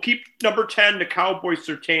 we'll keep number 10, the Cowboys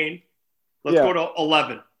Surtain. Let's go to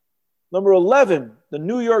 11. Number 11, the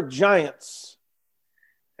New York Giants.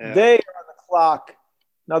 Yeah. They are on the clock.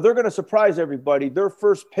 Now they're going to surprise everybody. Their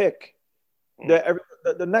first pick,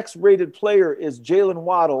 the next rated player is Jalen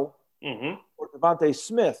Waddle or Devontae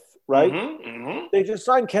Smith. Right? They just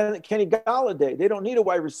signed Kenny Galladay. They don't need a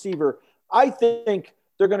wide receiver. I think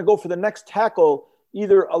they're going to go for the next tackle,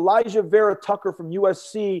 either Elijah Vera Tucker from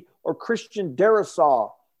USC or Christian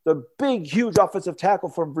Darrisaw, the big, huge offensive tackle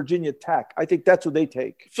from Virginia Tech. I think that's what they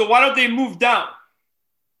take. So why don't they move down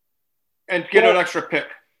and get an extra pick?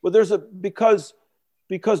 Well, because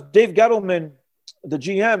Dave Gettleman, the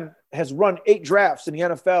GM, has run 8 drafts in the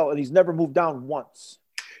NFL and he's never moved down once.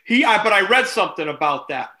 But I read something about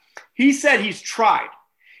that. He said he's tried.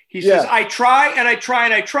 He says, I try and I try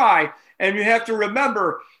and I try. And you have to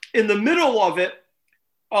remember, in the middle of it,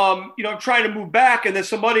 I'm trying to move back, and then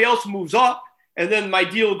somebody else moves up, and then my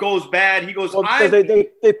deal goes bad. He goes,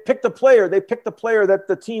 they picked the player. They picked the player that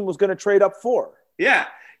the team was going to trade up for. Yeah.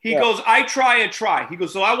 He goes, I try and try. He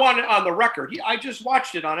goes, so I want it on the record. I just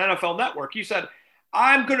watched it on NFL Network. He said,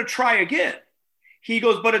 I'm going to try again. He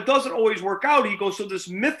goes, but it doesn't always work out. He goes, so this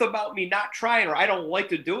myth about me not trying or I don't like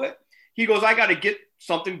to do it. He goes, I got to get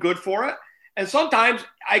something good for it. And sometimes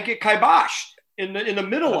I get kiboshed in the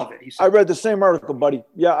middle of it. He said. I read the same article, buddy.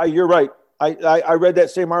 Yeah, you're right. I read that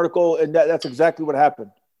same article, and that's exactly what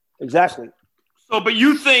happened. Exactly. So, but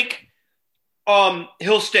you think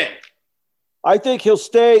he'll stay? I think he'll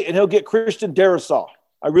stay, and he'll get Christian Darrisaw.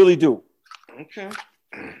 I really do. Okay.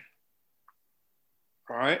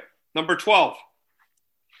 All right. Number 12.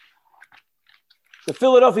 The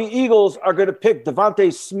Philadelphia Eagles are going to pick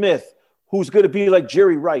Devontae Smith, who's going to be like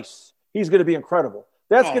Jerry Rice. He's going to be incredible.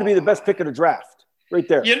 That's going to be the best pick of the draft right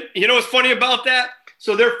there. You know what's funny about that?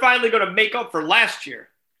 So they're finally going to make up for last year.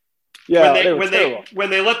 Yeah, when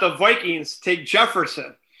they let the Vikings take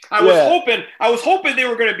Jefferson. I was hoping they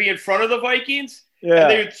were going to be in front of the Vikings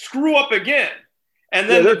and they would screw up again. And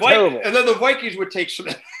then the Vikings would take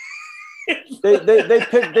Smith. they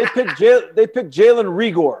picked Jalen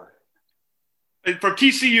Rigor from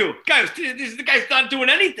TCU. Guys, the guy's not doing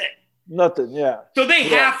anything. Nothing, yeah. So they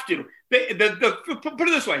have to. Put it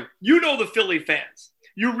this way. You know the Philly fans.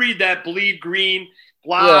 You read that Bleed Green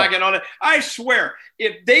blog and all that. I swear,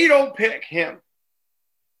 if they don't pick him,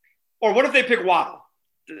 or what if they pick Waddle?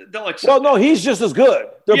 They'll accept. Well, no, he's just as good.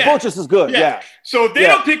 They're both just as good. Yeah. So if they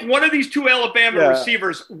don't pick one of these 2 Alabama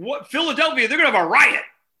receivers, Philadelphia, they're going to have a riot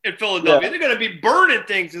in Philadelphia. They're going to be burning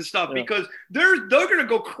things and stuff because they're going to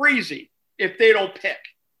go crazy if they don't pick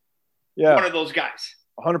one of those guys.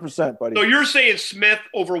 100%, buddy. So you're saying Smith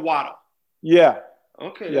over Waddle? Yeah.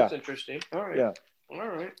 Okay, that's interesting. All right. Yeah. All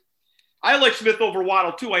right. I like Smith over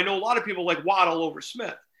Waddle too. I know a lot of people like Waddle over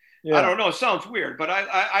Smith. Yeah. I don't know. It sounds weird, but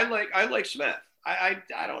I like Smith. I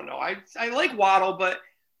don't know. I like Waddle, but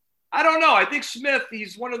I don't know. I think Smith,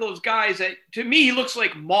 he's one of those guys that, to me, he looks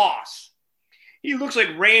like Moss. He looks like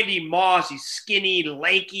Randy Moss. He's skinny,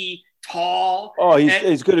 lanky, tall. Oh,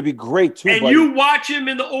 he's going to be great too. And buddy. you watch him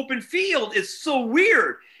in the open field. It's so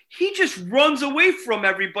weird. He just runs away from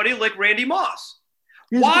everybody like Randy Moss.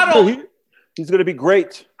 Waddle, he's going to be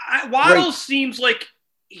great. Waddle seems like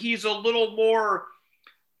he's a little more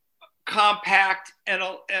compact and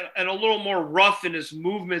a little more rough in his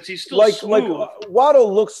movements. He's still smooth.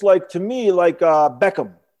 Waddle looks like, to me, like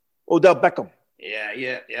Beckham, Odell Beckham.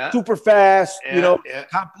 Yeah. Super fast, Yeah.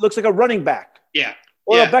 looks like a running back. Yeah.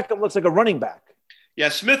 Odell Beckham looks like a running back. Yeah,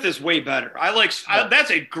 Smith is way better.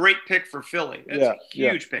 That's a great pick for Philly. That's a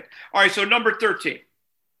huge pick. All right, so number 13.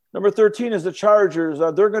 Number 13 is the Chargers.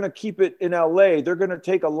 They're going to keep it in L.A. They're going to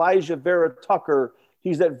take Elijah Vera Tucker.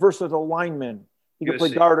 He's that versatile lineman. He can play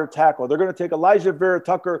guard or tackle. They're going to take Elijah Vera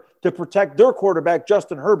Tucker to protect their quarterback,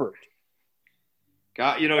 Justin Herbert.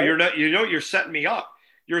 God, you're setting me up.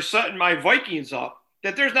 You're setting my Vikings up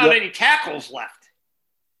that there's not any tackles left.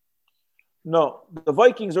 No, the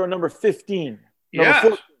Vikings are number 15. Yeah.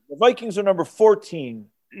 14. The Vikings are number 14.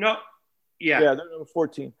 No. Yeah, they're number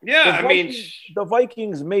 14. Yeah, the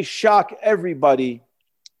Vikings may shock everybody,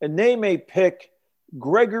 and they may pick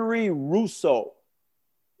Gregory Rousseau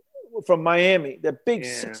from Miami, that big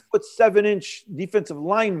 6'7" defensive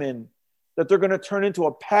lineman that they're going to turn into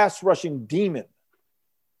a pass rushing demon.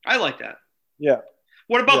 I like that. Yeah.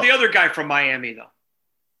 What about the other guy from Miami, though?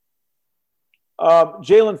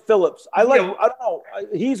 Jalen Phillips. I don't know.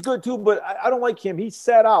 He's good too, but I don't like him. He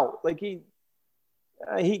sat out. Like he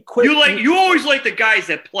quit. You always like the guys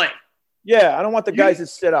that play. Yeah, I don't want the guys that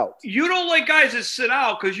sit out. You don't like guys that sit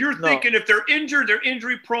out because you're thinking if they're injured, they're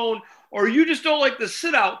injury prone, or you just don't like the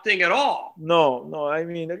sit out thing at all. No. I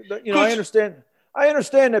mean, I understand. I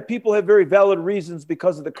understand that people have very valid reasons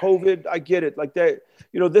because of the COVID. I get it. Like that,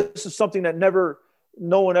 this is something that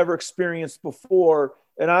no one ever experienced before.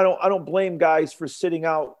 And I don't blame guys for sitting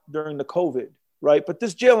out during the COVID, right? But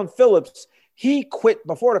this Jalen Phillips, he quit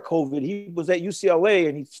before the COVID. He was at UCLA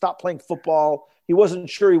and he stopped playing football. He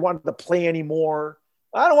wasn't sure he wanted to play anymore.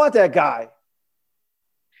 I don't want that guy.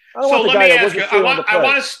 I want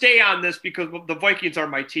to stay on this because the Vikings are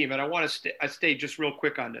my team, and I want to stay just real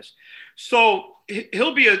quick on this. So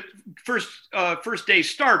he'll be a first day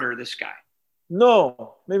starter. This guy.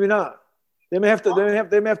 No, maybe not. They may have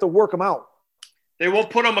to work him out. They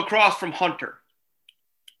won't put him across from Hunter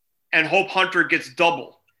and hope Hunter gets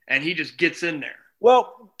double and he just gets in there.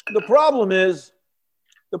 Well, the problem is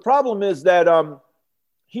that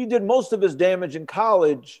he did most of his damage in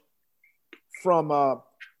college from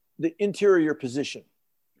the interior position.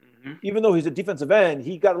 Mm-hmm. Even though he's a defensive end,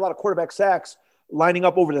 he got a lot of quarterback sacks lining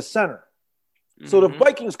up over the center. Mm-hmm. So the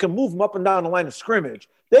Vikings can move him up and down the line of scrimmage.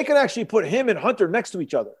 They can actually put him and Hunter next to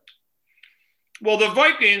each other. Well, the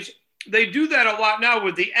Vikings, they do that a lot now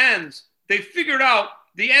with the ends. They figured out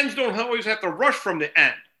the ends don't always have to rush from the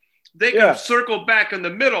end. They can circle back in the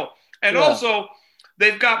middle. And also,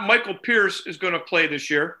 they've got Michael Pierce is going to play this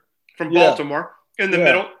year from Baltimore in the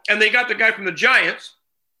middle. And they got the guy from the Giants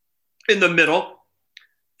in the middle,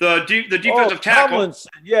 the defensive tackle.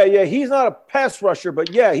 Tomlinson. Yeah. He's not a pass rusher, but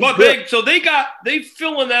he's good. They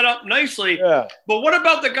filling that up nicely. Yeah. But what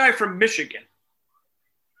about the guy from Michigan?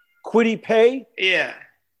 Kwity Paye? Yeah.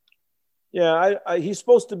 Yeah, he's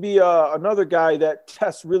supposed to be another guy that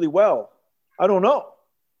tests really well. I don't know.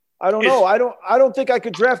 I don't think I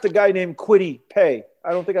could draft a guy named Kwity Paye.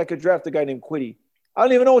 I don't think I could draft a guy named Kwity. I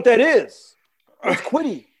don't even know what that is. What's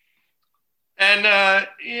Kwity? And I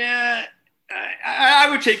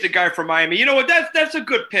would take the guy from Miami. You know what? That's a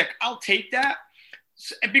good pick. I'll take that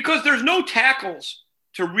because there's no tackles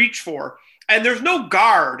to reach for, and there's no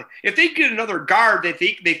guard. If they get another guard they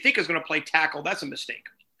think is going to play tackle, that's a mistake.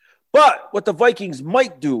 But what the Vikings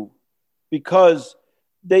might do, because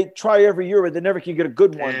they try every year, but they never can get a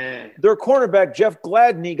good one. Their cornerback, Jeff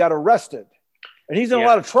Gladney, got arrested, and he's in a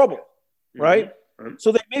lot of trouble, right? Mm-hmm.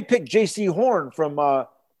 So they may pick J.C. Horn from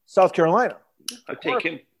South Carolina. I'll take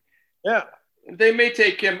him. Yeah. They may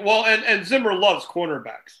take him. Well, and Zimmer loves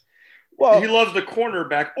cornerbacks. Well, he loves the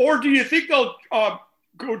cornerback. Or do you think they'll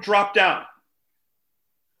go drop down?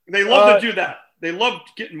 They love to do that. They love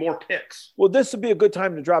getting more picks. Well, this would be a good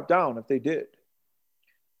time to drop down if they did.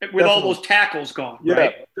 With all those tackles gone,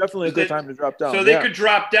 right? Definitely a good time to drop down. So they could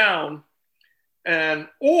drop down I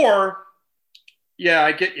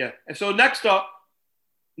get you. And so next up,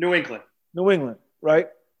 New England. New England, right?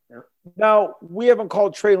 Yeah. Now, we haven't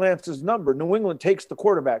called Trey Lance's number. New England takes the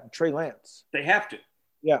quarterback, Trey Lance. They have to.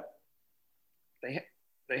 Yeah. They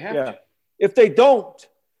have to. If they don't,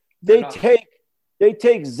 they take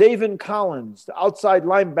Zaven Collins, the outside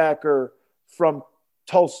linebacker from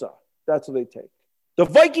Tulsa. That's what they take. The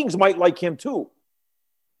Vikings might like him too.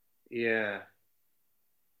 Yeah.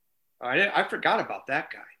 I forgot about that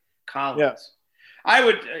guy, Collins. Yeah. I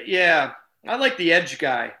would, I like the edge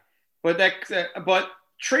guy, but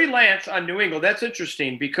Trey Lance on New England, that's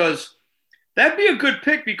interesting because that'd be a good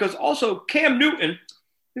pick because also Cam Newton,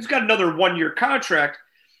 he's got another 1-year contract.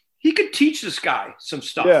 He could teach this guy some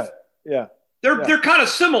stuff. Yeah. They're kind of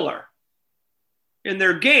similar in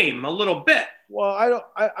their game a little bit. Well,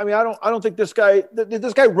 I don't think this guy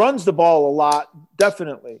runs the ball a lot.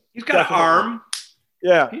 Definitely. He's got an arm.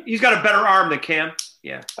 Yeah. He's got a better arm than Cam.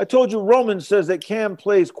 Yeah. I told you Roman says that Cam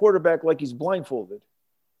plays quarterback like he's blindfolded.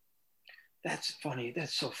 That's funny.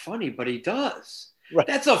 That's so funny, but he does. Right.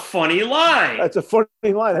 That's a funny line. That's a funny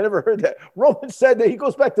line. I never heard that. Roman said that he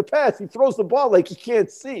goes back to pass. He throws the ball like he can't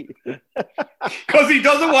see. Because he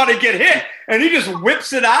doesn't want to get hit. And he just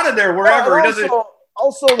whips it out of there wherever. Well, he doesn't.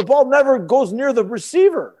 Also, the ball never goes near the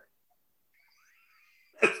receiver.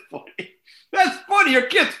 That's funny. That's funny. Your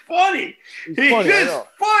kid's funny. He's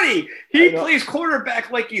funny. He plays quarterback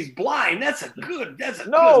like he's blind. That's a good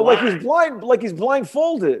line. Like he's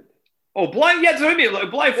blindfolded. Oh, blind? Yeah, that's what I mean.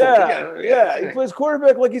 Like blindfolded. Yeah. He plays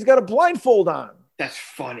quarterback like he's got a blindfold on. That's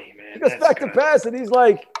funny, man. He goes back to pass, and he's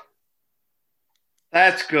like.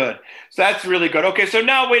 That's good. So that's really good. Okay, so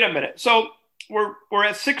now wait a minute. So we're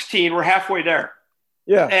at 16. We're halfway there.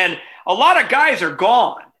 Yeah. And a lot of guys are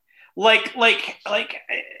gone. Like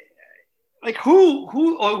who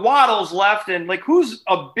Waddle's left, and like who's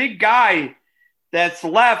a big guy that's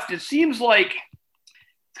left? It seems like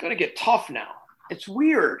it's going to get tough now. It's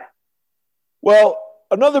weird. Well,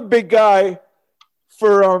 another big guy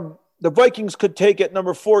for the Vikings could take at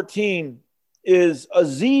number 14 is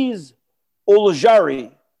Azeez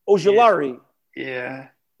Ojulari. Yeah.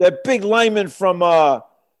 That big lineman from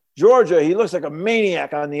Georgia. He looks like a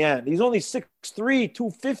maniac on the end. He's only 6'3",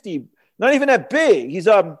 250. Not even that big. He's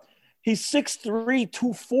 6'3",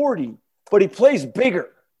 240, but he plays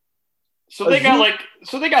bigger. So they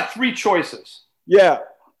got 3 choices. Yeah.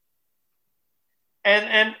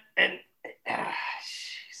 And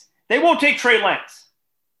they won't take Trey Lance.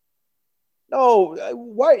 No,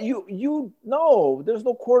 why no? There's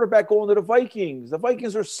no quarterback going to the Vikings. The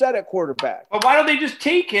Vikings are set at quarterback. But why don't they just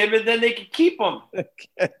take him and then they can keep him?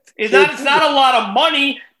 It's not a lot of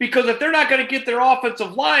money because if they're not going to get their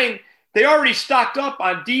offensive line, they already stocked up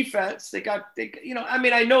on defense.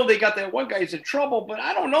 I know they got that one guy who's in trouble, but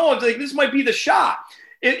I don't know. It's like this might be the shot.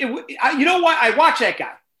 You know what? I watch that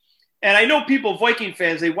guy. And I know people, Viking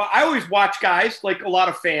fans, I always watch guys, like a lot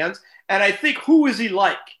of fans, and I think, who is he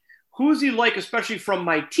like? Who is he like, especially from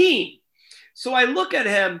my team? So I look at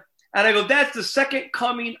him, and I go, that's the second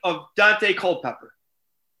coming of Dante Culpepper.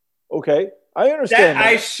 Okay, I understand that.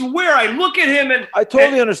 I swear, I look at him, and I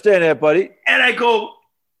totally understand that, buddy. And I go,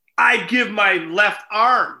 I give my left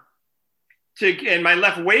arm and my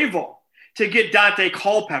left wavel to get Dante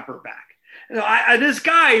Culpepper back. This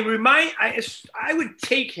guy, I would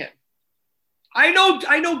take him. I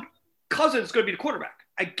know Cousins is going to be the quarterback.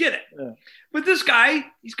 I get it. Yeah. But this guy,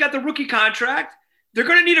 he's got the rookie contract. They're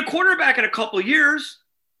going to need a quarterback in a couple of years,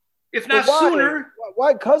 if not sooner.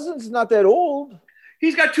 Why? Cousins is not that old.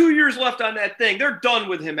 He's got 2 years left on that thing. They're done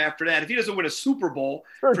with him after that. If he doesn't win a Super Bowl,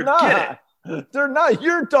 forget it. They're not.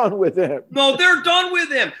 You're done with him. No, they're done with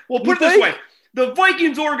him. Well, put it this way. The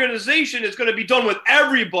Vikings organization is going to be done with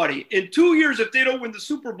everybody. In 2 years, if they don't win the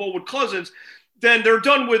Super Bowl with Cousins, then they're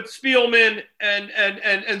done with Spielman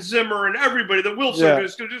and Zimmer and everybody. The Wilson,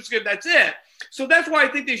 that's it. So that's why I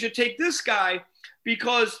think they should take this guy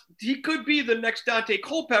because he could be the next Dante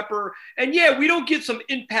Culpepper. And, we don't get some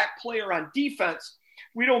impact player on defense.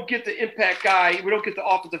 We don't get the impact guy. We don't get the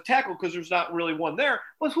offensive tackle because there's not really one there.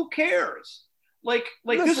 But who cares? Listen,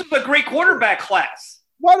 this is a great quarterback class.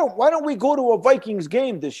 Why don't we go to a Vikings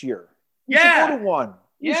game this year? We should go to one.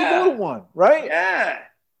 We should go to one, right? Yeah.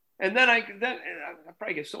 And then I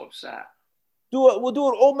probably get so upset. We'll do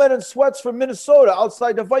an Old Men in Sweats for Minnesota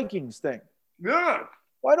outside the Vikings thing. Yeah.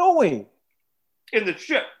 Why don't we? In the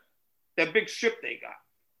ship. That big ship they got.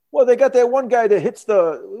 Well, they got that one guy that hits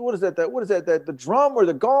the drum or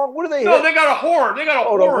the gong? What do they hit? No, they got a horn. They got a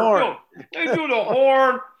horn. The horn. They do the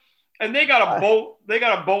horn. And they got a boat. They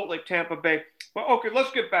got a boat like Tampa Bay. But, okay,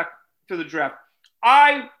 let's get back to the draft.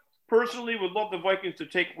 I personally would love the Vikings to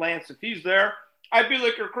take Lance if he's there. I'd be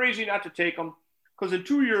like, you're crazy not to take him. Because in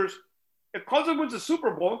 2 years, if Cousins wins the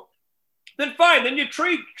Super Bowl, then fine. Then you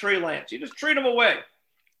trade Trey Lance. You just trade him away.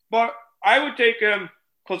 But I would take him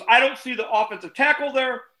because I don't see the offensive tackle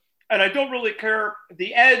there, and I don't really care.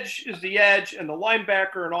 The edge is the edge, and the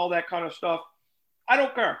linebacker and all that kind of stuff. I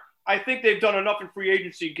don't care. I think they've done enough in free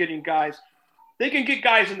agency getting guys. They can get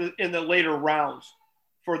guys in the later rounds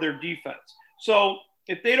for their defense. So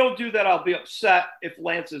if they don't do that, I'll be upset if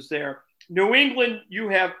Lance is there. New England, you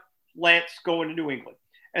have Lance going to New England.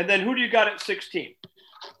 And then who do you got at 16?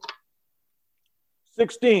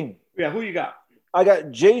 16. Yeah, who you got? I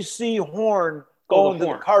got J.C. Horn going to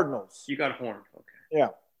the Cardinals. You got Horn. Okay. Yeah.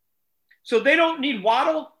 So they don't need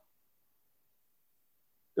Waddle?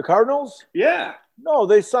 The Cardinals? Yeah. No,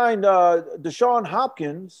 they signed Deshaun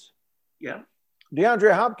Hopkins. Yeah.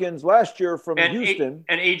 DeAndre Hopkins last year from Houston.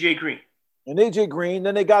 And A.J. Green. And A.J. Green.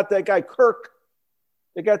 Then they got that guy Kirk.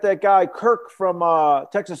 They got that guy Kirk from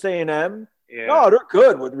Texas A&M. Yeah. No, they're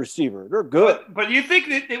good with receiver. They're good. But you think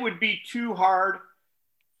that it would be too hard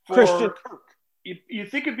for Christian Kirk? You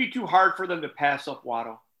think it'd be too hard for them to pass up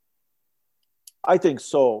Waddle? I think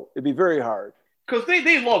so. It'd be very hard. Because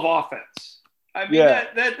they love offense. I mean, Yeah.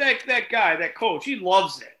 that guy, that coach, he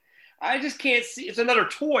loves it. I just can't see. It's another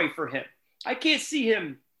toy for him. I can't see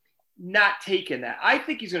him not taking that. I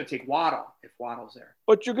think he's going to take Waddle if Waddle's there.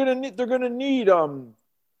 But you're gonna need. They're gonna need. You're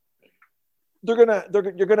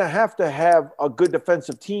gonna have to have a good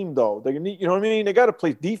defensive team, though. They're gonna need. You know what I mean? They got to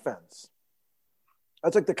play defense.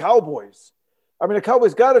 That's like the Cowboys. I mean, the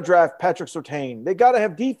Cowboys got to draft Patrick Surtain. They got to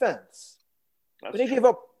have defense. They gave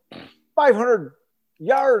up 500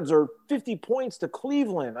 yards or 50 points to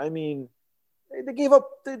Cleveland. I mean, they gave up.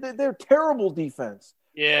 They're terrible defense.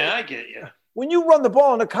 Yeah, I get you. When you run the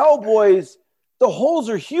ball on the Cowboys, the holes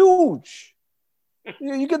are huge.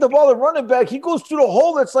 You get the ball to running back, he goes through the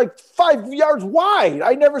hole that's like 5 yards wide.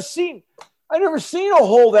 I never seen a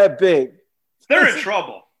hole that big. They're in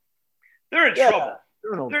trouble. They're in trouble.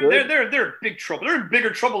 They're in big trouble. They're in bigger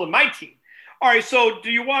trouble than my team. All right, so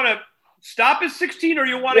do you want to stop at 16 or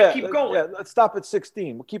you want to keep going? Yeah, let's stop at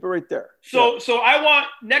 16. We'll keep it right there. So I want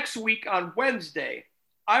next week on Wednesday,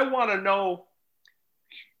 I want to know,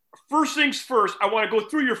 first things first, I want to go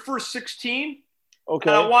through your first 16. Okay.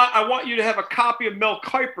 And I want you to have a copy of Mel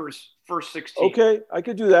Kiper's first 16. Okay, I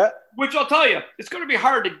could do that. Which I'll tell you, it's going to be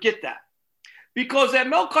hard to get that. Because that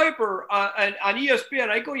Mel Kiper on ESPN,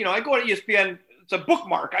 I go on ESPN, it's a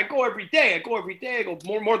bookmark. I go every day. I go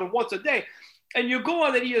more than once a day. And you go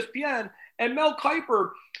on that ESPN, and Mel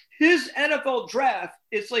Kiper, his NFL draft,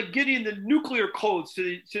 it's like getting the nuclear codes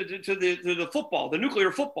to the football, the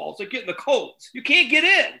nuclear football. It's like getting the codes. You can't get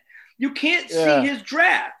in. You can't see his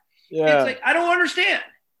draft. Yeah. It's like, I don't understand.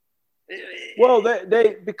 Well,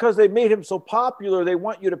 they because they made him so popular, they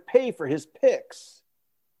want you to pay for his picks.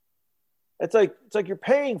 It's like you're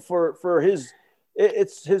paying for his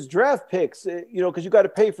draft picks, because you got to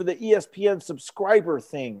pay for the ESPN subscriber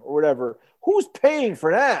thing or whatever. Who's paying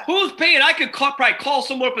for that? Who's paying? I could probably call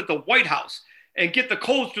someone up at the White House and get the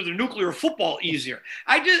codes to the nuclear football easier.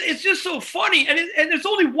 It's just so funny, and it's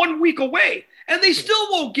only 1 week away, and they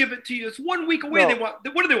still won't give it to you. It's 1 week away. No.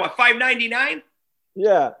 What do they want? $5.99?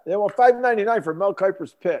 Yeah, they want $5.99 for Mel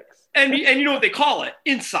Kiper's picks. And you know what they call it?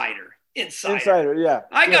 Insider. Yeah.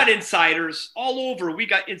 I got insiders all over. We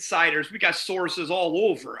got insiders. We got sources all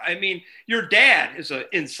over. I mean, your dad is an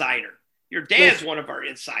insider. Your dad's one of our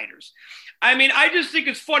insiders. I mean, I just think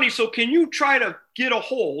it's funny. So can you try to get a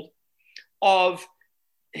hold of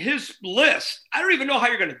his list? I don't even know how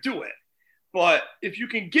you're going to do it. But if you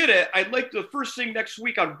can get it, I'd like the first thing next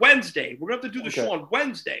week on Wednesday. We're going to have to do the show on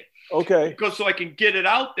Wednesday. Okay. Because so I can get it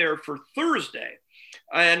out there for Thursday.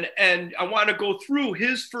 And I want to go through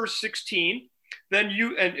his first 16. Then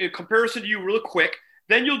and in comparison to you real quick.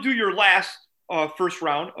 Then you'll do your last first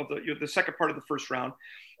round of the second part of the first round.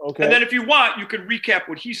 Okay. And then if you want, you can recap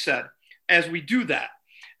what he said as we do that.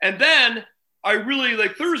 And then I really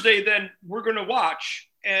like Thursday, then we're going to watch.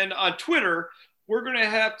 And on Twitter, we're going to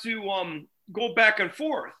have to go back and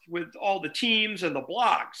forth with all the teams and the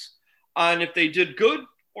blogs on if they did good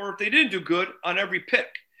or if they didn't do good on every pick.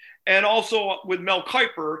 And also with Mel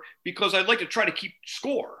Kiper, because I'd like to try to keep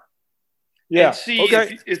score. Yeah. And see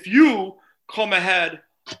if you come ahead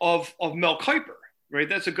of Mel Kiper, right?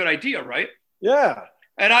 That's a good idea, right? Yeah.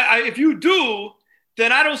 And I if you do,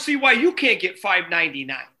 then I don't see why you can't get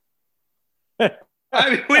 $5.99. I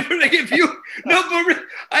mean,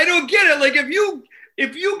 I don't get it. Like if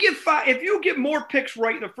you get more picks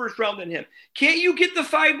right in the first round than him, can't you get the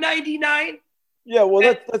 $5.99? Yeah,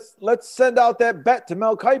 well, let's send out that bet to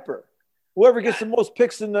Mel Kiper. Whoever gets the most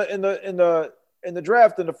picks in the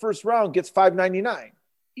draft in the first round gets $5.99.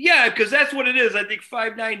 Yeah, because that's what it is. I think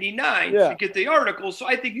 $5.99 to get the article. So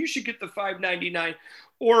I think you should get the $5.99,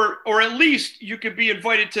 or at least you could be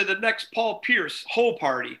invited to the next Paul Pierce whole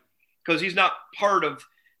party, because he's not part of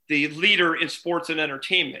the leader in sports and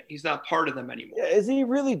entertainment. He's not part of them anymore. Yeah, is he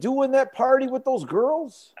really doing that party with those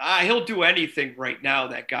girls? He'll do anything right now,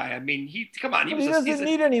 that guy. I mean, he doesn't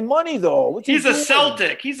need any money, though. He's a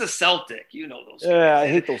Celtic. He's a Celtic. You know those guys. Yeah, I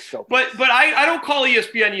hate those Celtics. But I don't call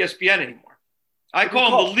ESPN anymore. I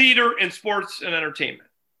call him the leader in sports and entertainment.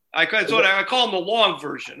 I call him the long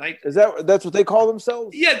version. That's what they call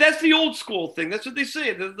themselves? Yeah, that's the old school thing. That's what they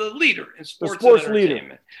say. The leader in sports and entertainment.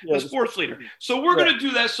 Leader. Yeah, the sports leader. So we're going to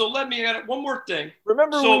do that. So let me add one more thing.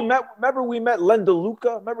 Remember we met Len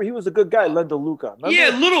DeLuca? Remember, he was a good guy, Len DeLuca. Remember? Yeah,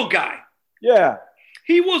 little guy. Yeah.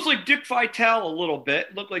 He was like Dick Vitale a little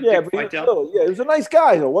bit. Looked like Dick Vitale. He was a nice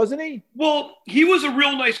guy, though, wasn't he? Well, he was a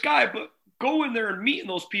real nice guy, but go in there and meeting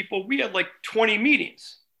those people. We had like 20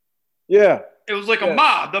 meetings. Yeah. It was like a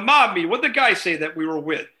mob, the mob meeting. What did the guy say that we were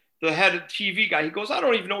with? The head of TV guy. He goes, I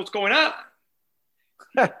don't even know what's going on.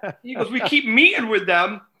 He goes, we keep meeting with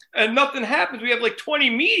them and nothing happens. We have like 20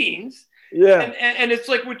 meetings. Yeah. And it's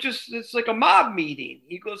like, it's like a mob meeting.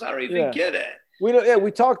 He goes, I don't even get it.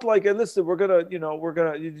 We talked like, listen, we'd go to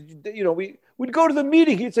the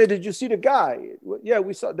meeting. He'd say, did you see the guy? Yeah,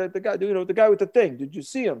 we saw the guy, the guy with the thing. Did you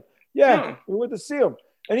see him? Yeah, we went to see him.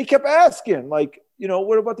 And he kept asking, like,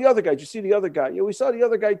 what about the other guy? Did you see the other guy? Yeah, we saw the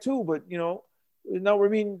other guy too, but, now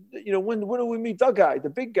when do we meet the guy, the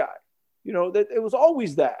big guy? That it was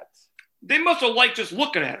always that. They must have liked just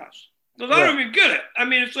looking at us. Because I don't even get it. I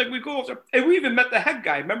mean, it's like we go over there, and we even met the head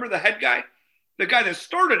guy. Remember the head guy? The guy that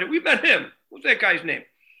started it. We met him. What's that guy's name?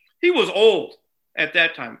 He was old at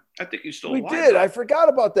that time. I think he's still alive. We did. I forgot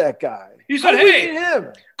about that guy. He said, hey,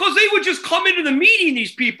 because they would just come into the meeting,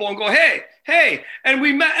 these people, and go, hey. And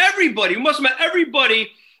we met everybody. We must have met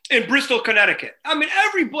everybody in Bristol, Connecticut. I mean,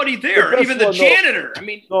 everybody there, even the janitor.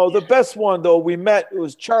 The best one, though, we met, it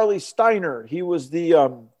was Charlie Steiner. He was the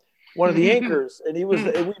one of the anchors, and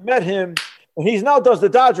and we met him, and he now does the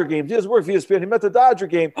Dodger games. He doesn't work for ESPN. He met the Dodger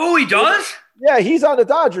game. Oh, he does? Yeah, he's on the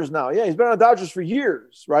Dodgers now. Yeah, he's been on the Dodgers for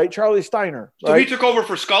years, right? Charlie Steiner. Right? So he took over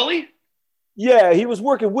for Scully? Yeah, he was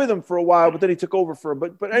working with him for a while, but then he took over for him.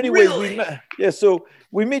 But anyway, really? So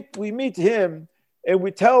we meet him, and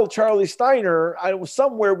we tell Charlie Steiner, I was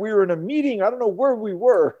somewhere, we were in a meeting, I don't know where we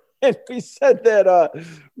were, and we said that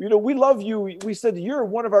we love you. We said you're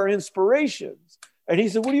one of our inspirations. And he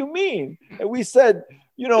said, what do you mean? And we said,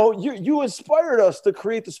 you inspired us to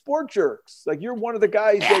create the Sport Jerks. Like, you're one of the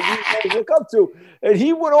guys that we look up to. And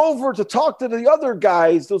he went over to talk to the other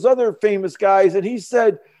guys, those other famous guys, and he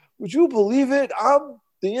said, would you believe it? I'm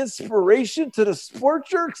the inspiration to the Sport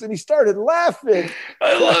Jerks. And he started laughing.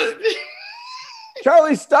 I love it.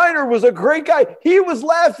 Charlie Steiner was a great guy. He was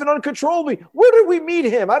laughing uncontrollably. Where did we meet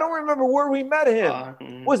him? I don't remember where we met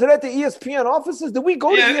him. Was it at the ESPN offices? Did we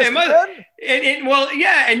go to ESPN?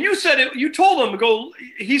 And you said it. You told him to go.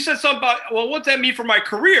 He said something about, well, what's that mean for my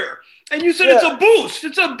career? And you said it's a boost.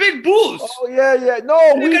 It's a big boost. Oh yeah.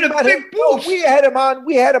 No, we got a big boost. We had him on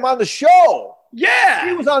the show. Yeah,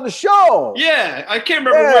 he was on the show. Yeah, I can't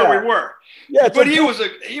remember where we were. Yeah, but he was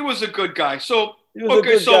a good guy. So he was a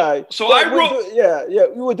good guy. So I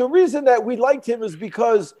wrote. The reason that we liked him is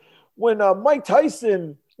because when Mike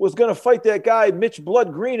Tyson was going to fight that guy Mitch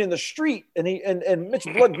Blood Green in the street, and Mitch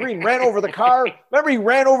Blood Green ran over the car. Remember, he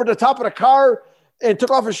ran over the top of the car and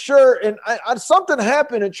took off his shirt, and something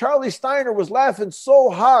happened, and Charlie Steiner was laughing so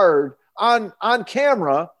hard on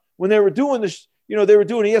camera when they were doing this. They were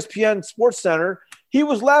doing ESPN Sports Center. He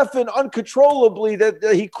was laughing uncontrollably that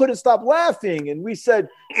he couldn't stop laughing. And we said,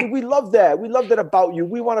 we love that. We love that about you.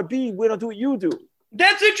 We don't do what you do.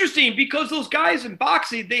 That's interesting because those guys in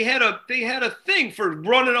boxing, they had a thing for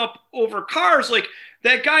running up over cars. Like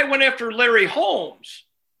that guy went after Larry Holmes.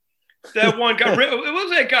 That one guy, it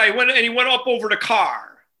was that guy he went up over the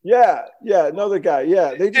car. Yeah, another guy.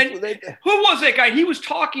 Yeah. Who was that guy? He was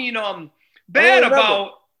talking bad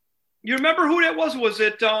about. You remember who that was? Was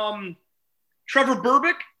it Trevor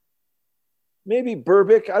Berbick? Maybe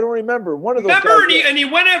Berbick. I don't remember. One of those guys. And he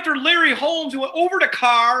went after Larry Holmes. He went over the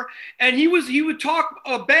car, and he would talk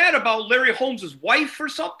bad about Larry Holmes' wife or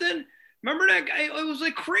something. Remember that guy? It was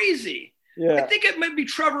like crazy. Yeah. I think it might be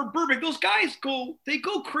Trevor Berbick. Those guys go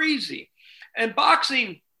crazy. And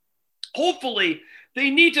boxing, hopefully, they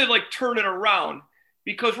need to like turn it around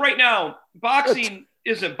because right now boxing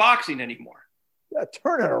isn't boxing anymore. Yeah,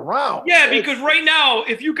 turn it around. Yeah, because right now,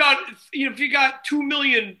 if you got 2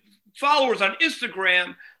 million followers on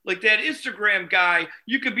Instagram, like that Instagram guy.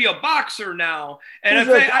 You could be a boxer now. And Who's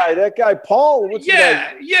that guy, Paul? What's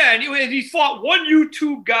yeah. And he fought one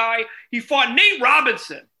YouTube guy. He fought Nate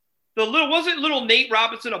Robinson. Wasn't little Nate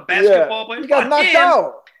Robinson a basketball player? He got knocked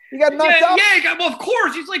out. He got knocked out. Yeah, well, of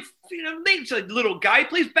course. He's like, Nate's a little guy. He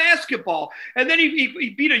plays basketball. And then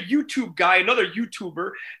he beat a YouTube guy, another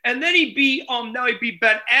YouTuber. And then he beat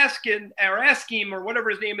Ben Askren or whatever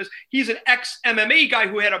his name is. He's an ex-MMA guy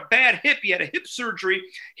who had a bad hip. He had a hip surgery.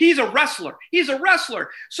 He's a wrestler.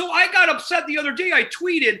 So I got upset the other day. I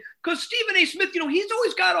tweeted, because Stephen A. Smith, he's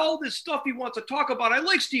always got all this stuff he wants to talk about. I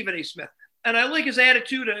like Stephen A. Smith. And I like his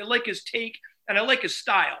attitude, and I like his take, and I like his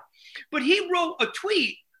style. But he wrote a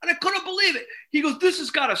tweet, and I couldn't believe it. He goes, "This has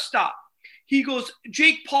got to stop." He goes,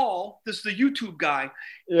 "Jake Paul, this is the YouTube guy.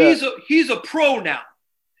 Yeah. He's a pro now.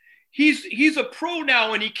 He's a pro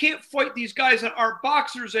now, and he can't fight these guys that aren't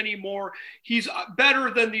boxers anymore. He's better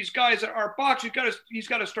than these guys that aren't boxers. He's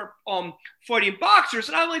got to start fighting boxers."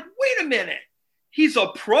 And I'm like, "Wait a minute. He's a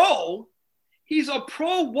pro? He's a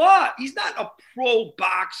pro what? He's not a pro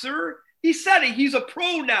boxer." He said it. He's a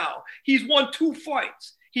pro now. He's won 2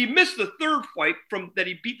 fights. He missed the 3rd fight that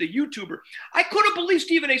he beat the YouTuber. I couldn't believe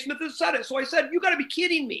Stephen A. Smith had said it. So I said, "You got to be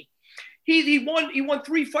kidding me." He won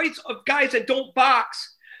 3 fights of guys that don't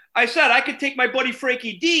box. I said I could take my buddy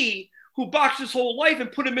Frankie D, who boxed his whole life,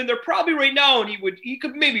 and put him in there probably right now, and he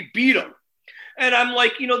could maybe beat him. And I'm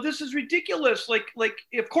like, this is ridiculous. Like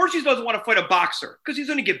of course he doesn't want to fight a boxer because he's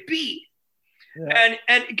going to get beat. Yeah.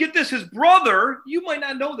 And get this, his brother, you might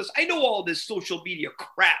not know this. I know all this social media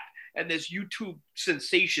crap and this YouTube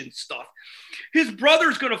sensation stuff. His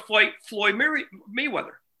brother's going to fight Floyd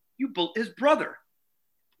Mayweather. His brother.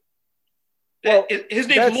 Well, his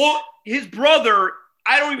name's his brother.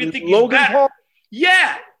 I don't even think he's Logan better. Paul?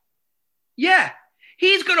 Yeah.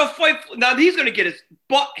 He's going to fight. Now he's going to get his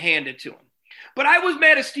butt handed to him. But I was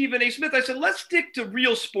mad at Stephen A. Smith. I said, let's stick to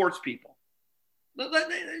real sports people.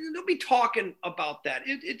 Don't be talking about that.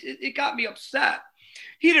 It got me upset.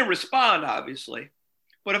 He didn't respond, obviously.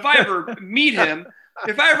 But if I ever meet him,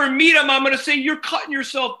 I'm going to say, "You're cutting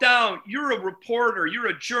yourself down. You're a reporter. You're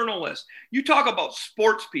a journalist. You talk about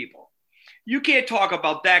sports people. You can't talk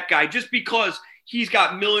about that guy just because he's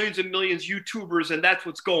got millions and millions of YouTubers and that's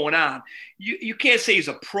what's going on. You can't say he's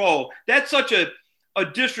a pro. That's such a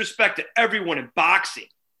disrespect to everyone in boxing.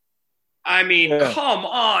 I mean, Come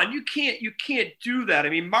on. You can't do that. I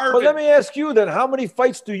mean, Marvin. Well, let me ask you then, how many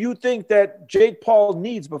fights do you think that Jake Paul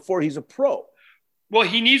needs before he's a pro? Well,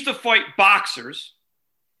 he needs to fight boxers,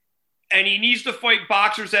 and he needs to fight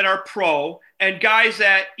boxers that are pro, and guys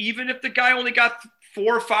that, even if the guy only got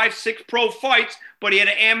 4, 5, 6 pro fights, but he had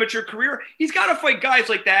an amateur career, he's got to fight guys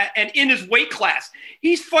like that and in his weight class.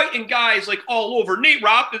 He's fighting guys like all over. Nate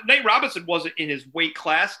Robinson wasn't in his weight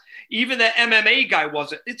class. Even the MMA guy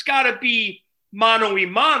wasn't. It's got to be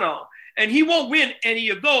mano-a-mano, and he won't win any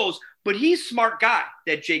of those, but he's a smart guy,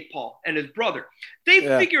 that Jake Paul and his brother. They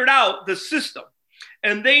figured out the system,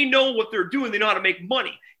 and they know what they're doing. They know how to make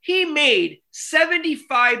money. He made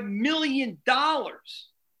 $75 million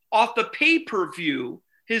off the pay-per-view,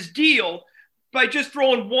 his deal, by just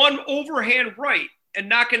throwing one overhand right and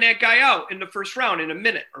knocking that guy out in the first round in a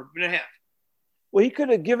minute or a minute and a half. Well, he could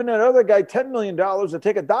have given that other guy $10 million to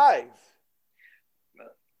take a dive.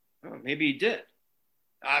 Well, maybe he did.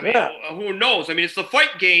 I mean, who knows? I mean, it's the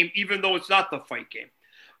fight game, even though it's not the fight game.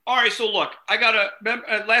 All right, so look, I got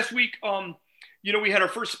last week, we had our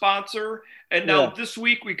first sponsor, and now this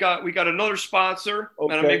week we got another sponsor,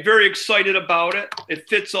 and I'm very excited about it. It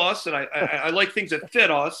fits us, and I like things that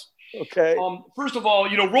fit us. Okay. First of all,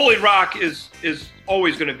 Rolling Rock is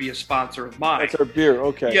always going to be a sponsor of mine. That's our beer.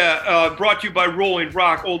 Okay. Yeah. Brought to you by Rolling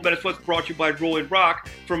Rock. Old Menace West brought to you by Rolling Rock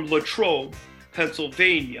from Latrobe,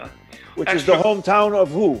 Pennsylvania. Which is the hometown of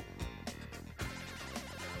who?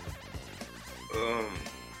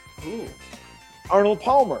 Who? Arnold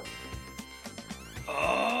Palmer.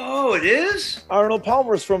 Oh, it is? Arnold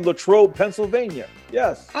Palmer's from Latrobe, Pennsylvania.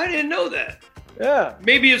 Yes. I didn't know that. Yeah.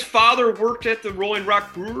 Maybe his father worked at the Rolling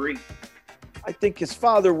Rock Brewery? I think his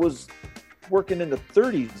father was working in the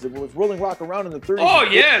 30s. It was Rolling Rock around in the 30s. Oh,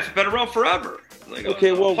 yeah. It's been around forever. Like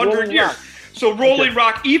 100 Rolling years. Rock. So Rolling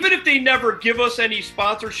Rock, even if they never give us any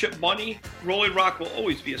sponsorship money, Rolling Rock will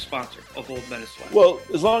always be a sponsor of Old Menace West. Well,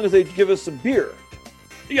 as long as they give us some beer.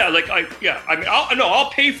 Yeah, I'll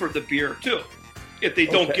pay for the beer too. If they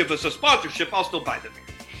don't give us a sponsorship, I'll still buy the beer.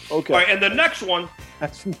 Okay. All right, and the next one.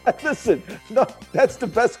 That's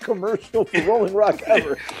the best commercial for Rolling Rock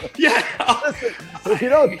ever. Yeah. Listen,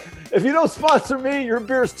 if you don't sponsor me, your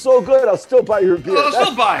beer's so good, I'll still buy your beer. I'll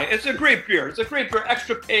still buy it. It's a great beer. It's a great beer.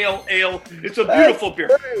 Extra pale ale. It's a beautiful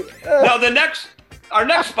beer. Now the next our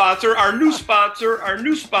next sponsor, our new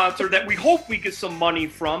sponsor that we hope we get some money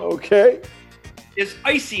from. Okay. Is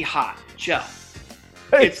Icy Hot Gel.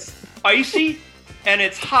 Hey. It's icy and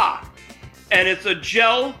it's hot. And it's a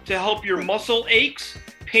gel to help your muscle aches,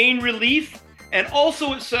 pain relief, and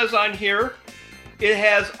also it says on here, it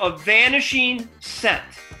has a vanishing scent,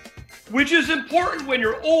 which is important when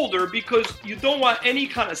you're older because you don't want any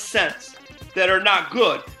kind of scents that are not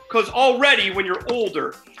good. Because already when you're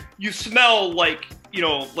older, you smell like,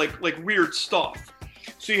 like weird stuff.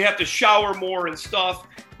 So you have to shower more and stuff.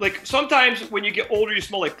 Like sometimes when you get older, you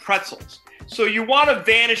smell like pretzels. So you want a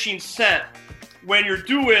vanishing scent when you're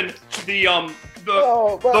doing the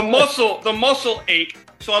muscle ache.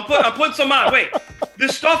 So I'm putting some on. Wait,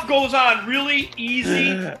 this stuff goes on really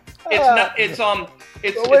easy. Wait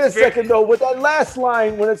a second though. With that last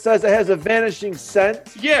line, when it says it has a vanishing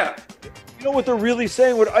scent. Yeah. You know what they're really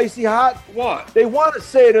saying with Icy Hot? What? They want to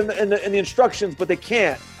say it in the instructions, but they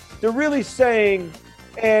can't. They're really saying,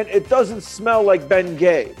 and it doesn't smell like Ben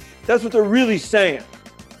Gay. That's what they're really saying.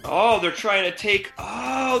 Oh, they're trying to take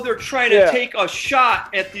a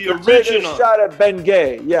shot at the original. Taking a shot at Ben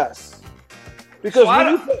Gay, yes. Because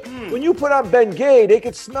when you put on Ben Gay, they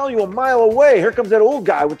can smell you a mile away. Here comes that old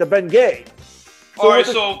guy with the Ben Gay. So all right,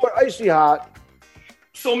 so Icy Hot.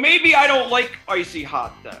 So maybe I don't like Icy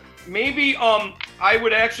Hot then. Maybe I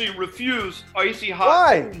would actually refuse Icy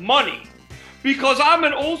Hot money because I'm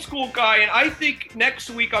an old school guy and I think next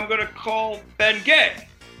week I'm gonna call Ben Gay.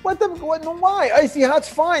 Why? Icy Hot's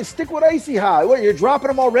fine. Stick with Icy Hot. What, you're dropping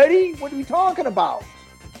them already? What are we talking about?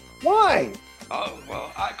 Why? Oh,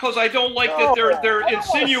 well, because I don't like that they're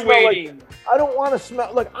insinuating. I don't want to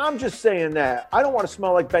smell. Look, I'm just saying that. I don't want to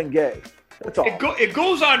smell like Ben Gay. That's all. It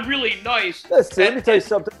goes on really nice. Listen, let me tell you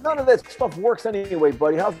something. None of that stuff works anyway,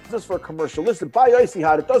 buddy. How's this for a commercial? Listen, buy Icy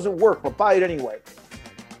Hot. It doesn't work, but buy it anyway.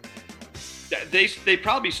 They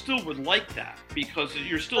probably still would like that because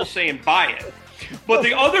you're still saying buy it. But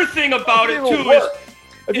the other thing about it too is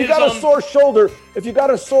if you got a sore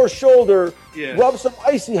shoulder, yeah, rub some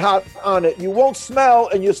Icy Hot on it. You won't smell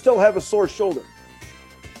and you still have a sore shoulder.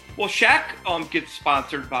 Well, Shaq gets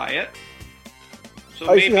sponsored by it. So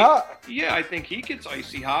Icy Hot? Yeah, I think he gets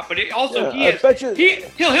Icy Hot, but he'll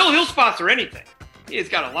sponsor anything. He's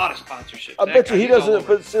got a lot of sponsorships. I bet you he doesn't.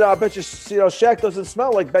 But I bet you Shaq doesn't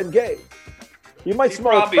smell like Ben Gay. He might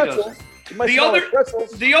smell like pretzels. He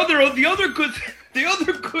does.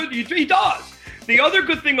 The other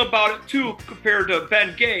good thing about it too, compared to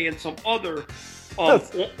Ben Gay and some other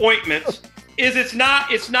ointments, is it's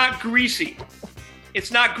not greasy. It's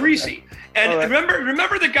not greasy. And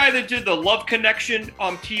remember the guy that did the Love Connection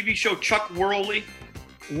TV show, Chuck Woolery?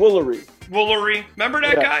 Woolery. Remember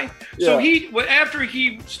that guy? So after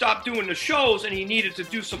he stopped doing the shows and he needed to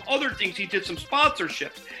do some other things, he did some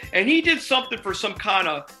sponsorships. And he did something for some kind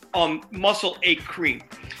of muscle ache cream.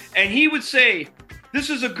 And he would say, this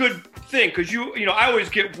is a good thing because I always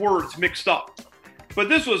get words mixed up. But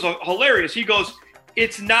this was hilarious. He goes,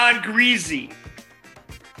 it's non-greasy.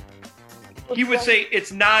 He would say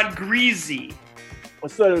it's non-greasy.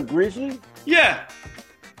 Instead of greasy? Yeah.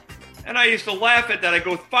 And I used to laugh at that. I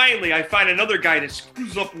go, finally, I find another guy that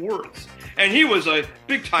screws up words. And he was a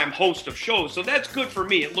big-time host of shows, so that's good for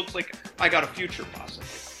me. It looks like I got a future, possibly.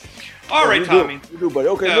 All right, Tommy. You do, buddy.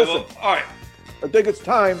 Okay, listen. Well, all right. I think it's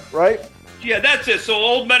time, right? Yeah, that's it. So,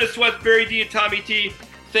 Old Men of Sweats, Barry D, and Tommy T,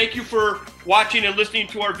 thank you for watching and listening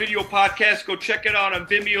to our video podcast. Go check it out on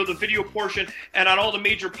Vimeo, the video portion, and on all the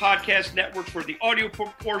major podcast networks for the audio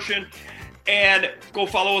portion. And go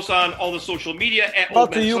follow us on all the social media at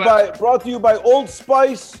brought to you by Old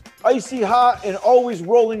Spice, Icy Hot, and Always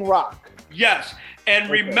Rolling Rock. Yes. And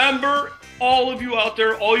remember, all of you out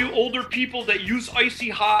there, all you older people that use Icy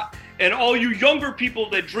Hot, and all you younger people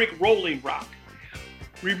that drink Rolling Rock,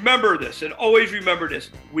 remember this, and always remember this.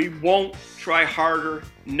 We won't try harder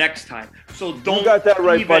next time. So don't you got that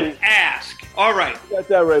right, even buddy. ask. All right. You got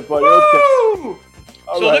that right, buddy. Woo!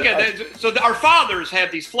 Okay. Look at that. So our fathers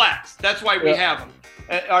have these flats. That's why we have them.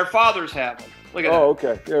 Our fathers have them. Look at that. Oh,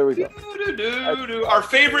 okay. There we go. Our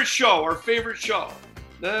favorite show. PTI,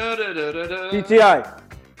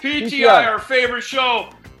 our favorite show.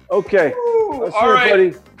 Okay. All right,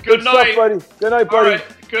 buddy. Good night. Stuff, buddy. Good night, buddy. All right.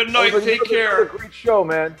 Good night. Take care. Great show,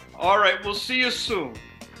 man. All right. We'll see you soon.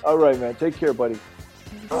 All right, man. Take care, buddy.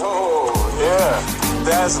 Oh, yeah.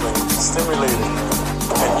 Dazzling, stimulating.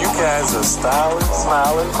 And you guys are styling,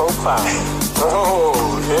 smiling, profiling.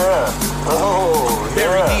 Oh, yeah. Oh, yeah.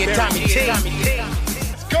 Barry D and Tommy T.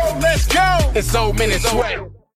 Let's go. It's Old Men of Sweat.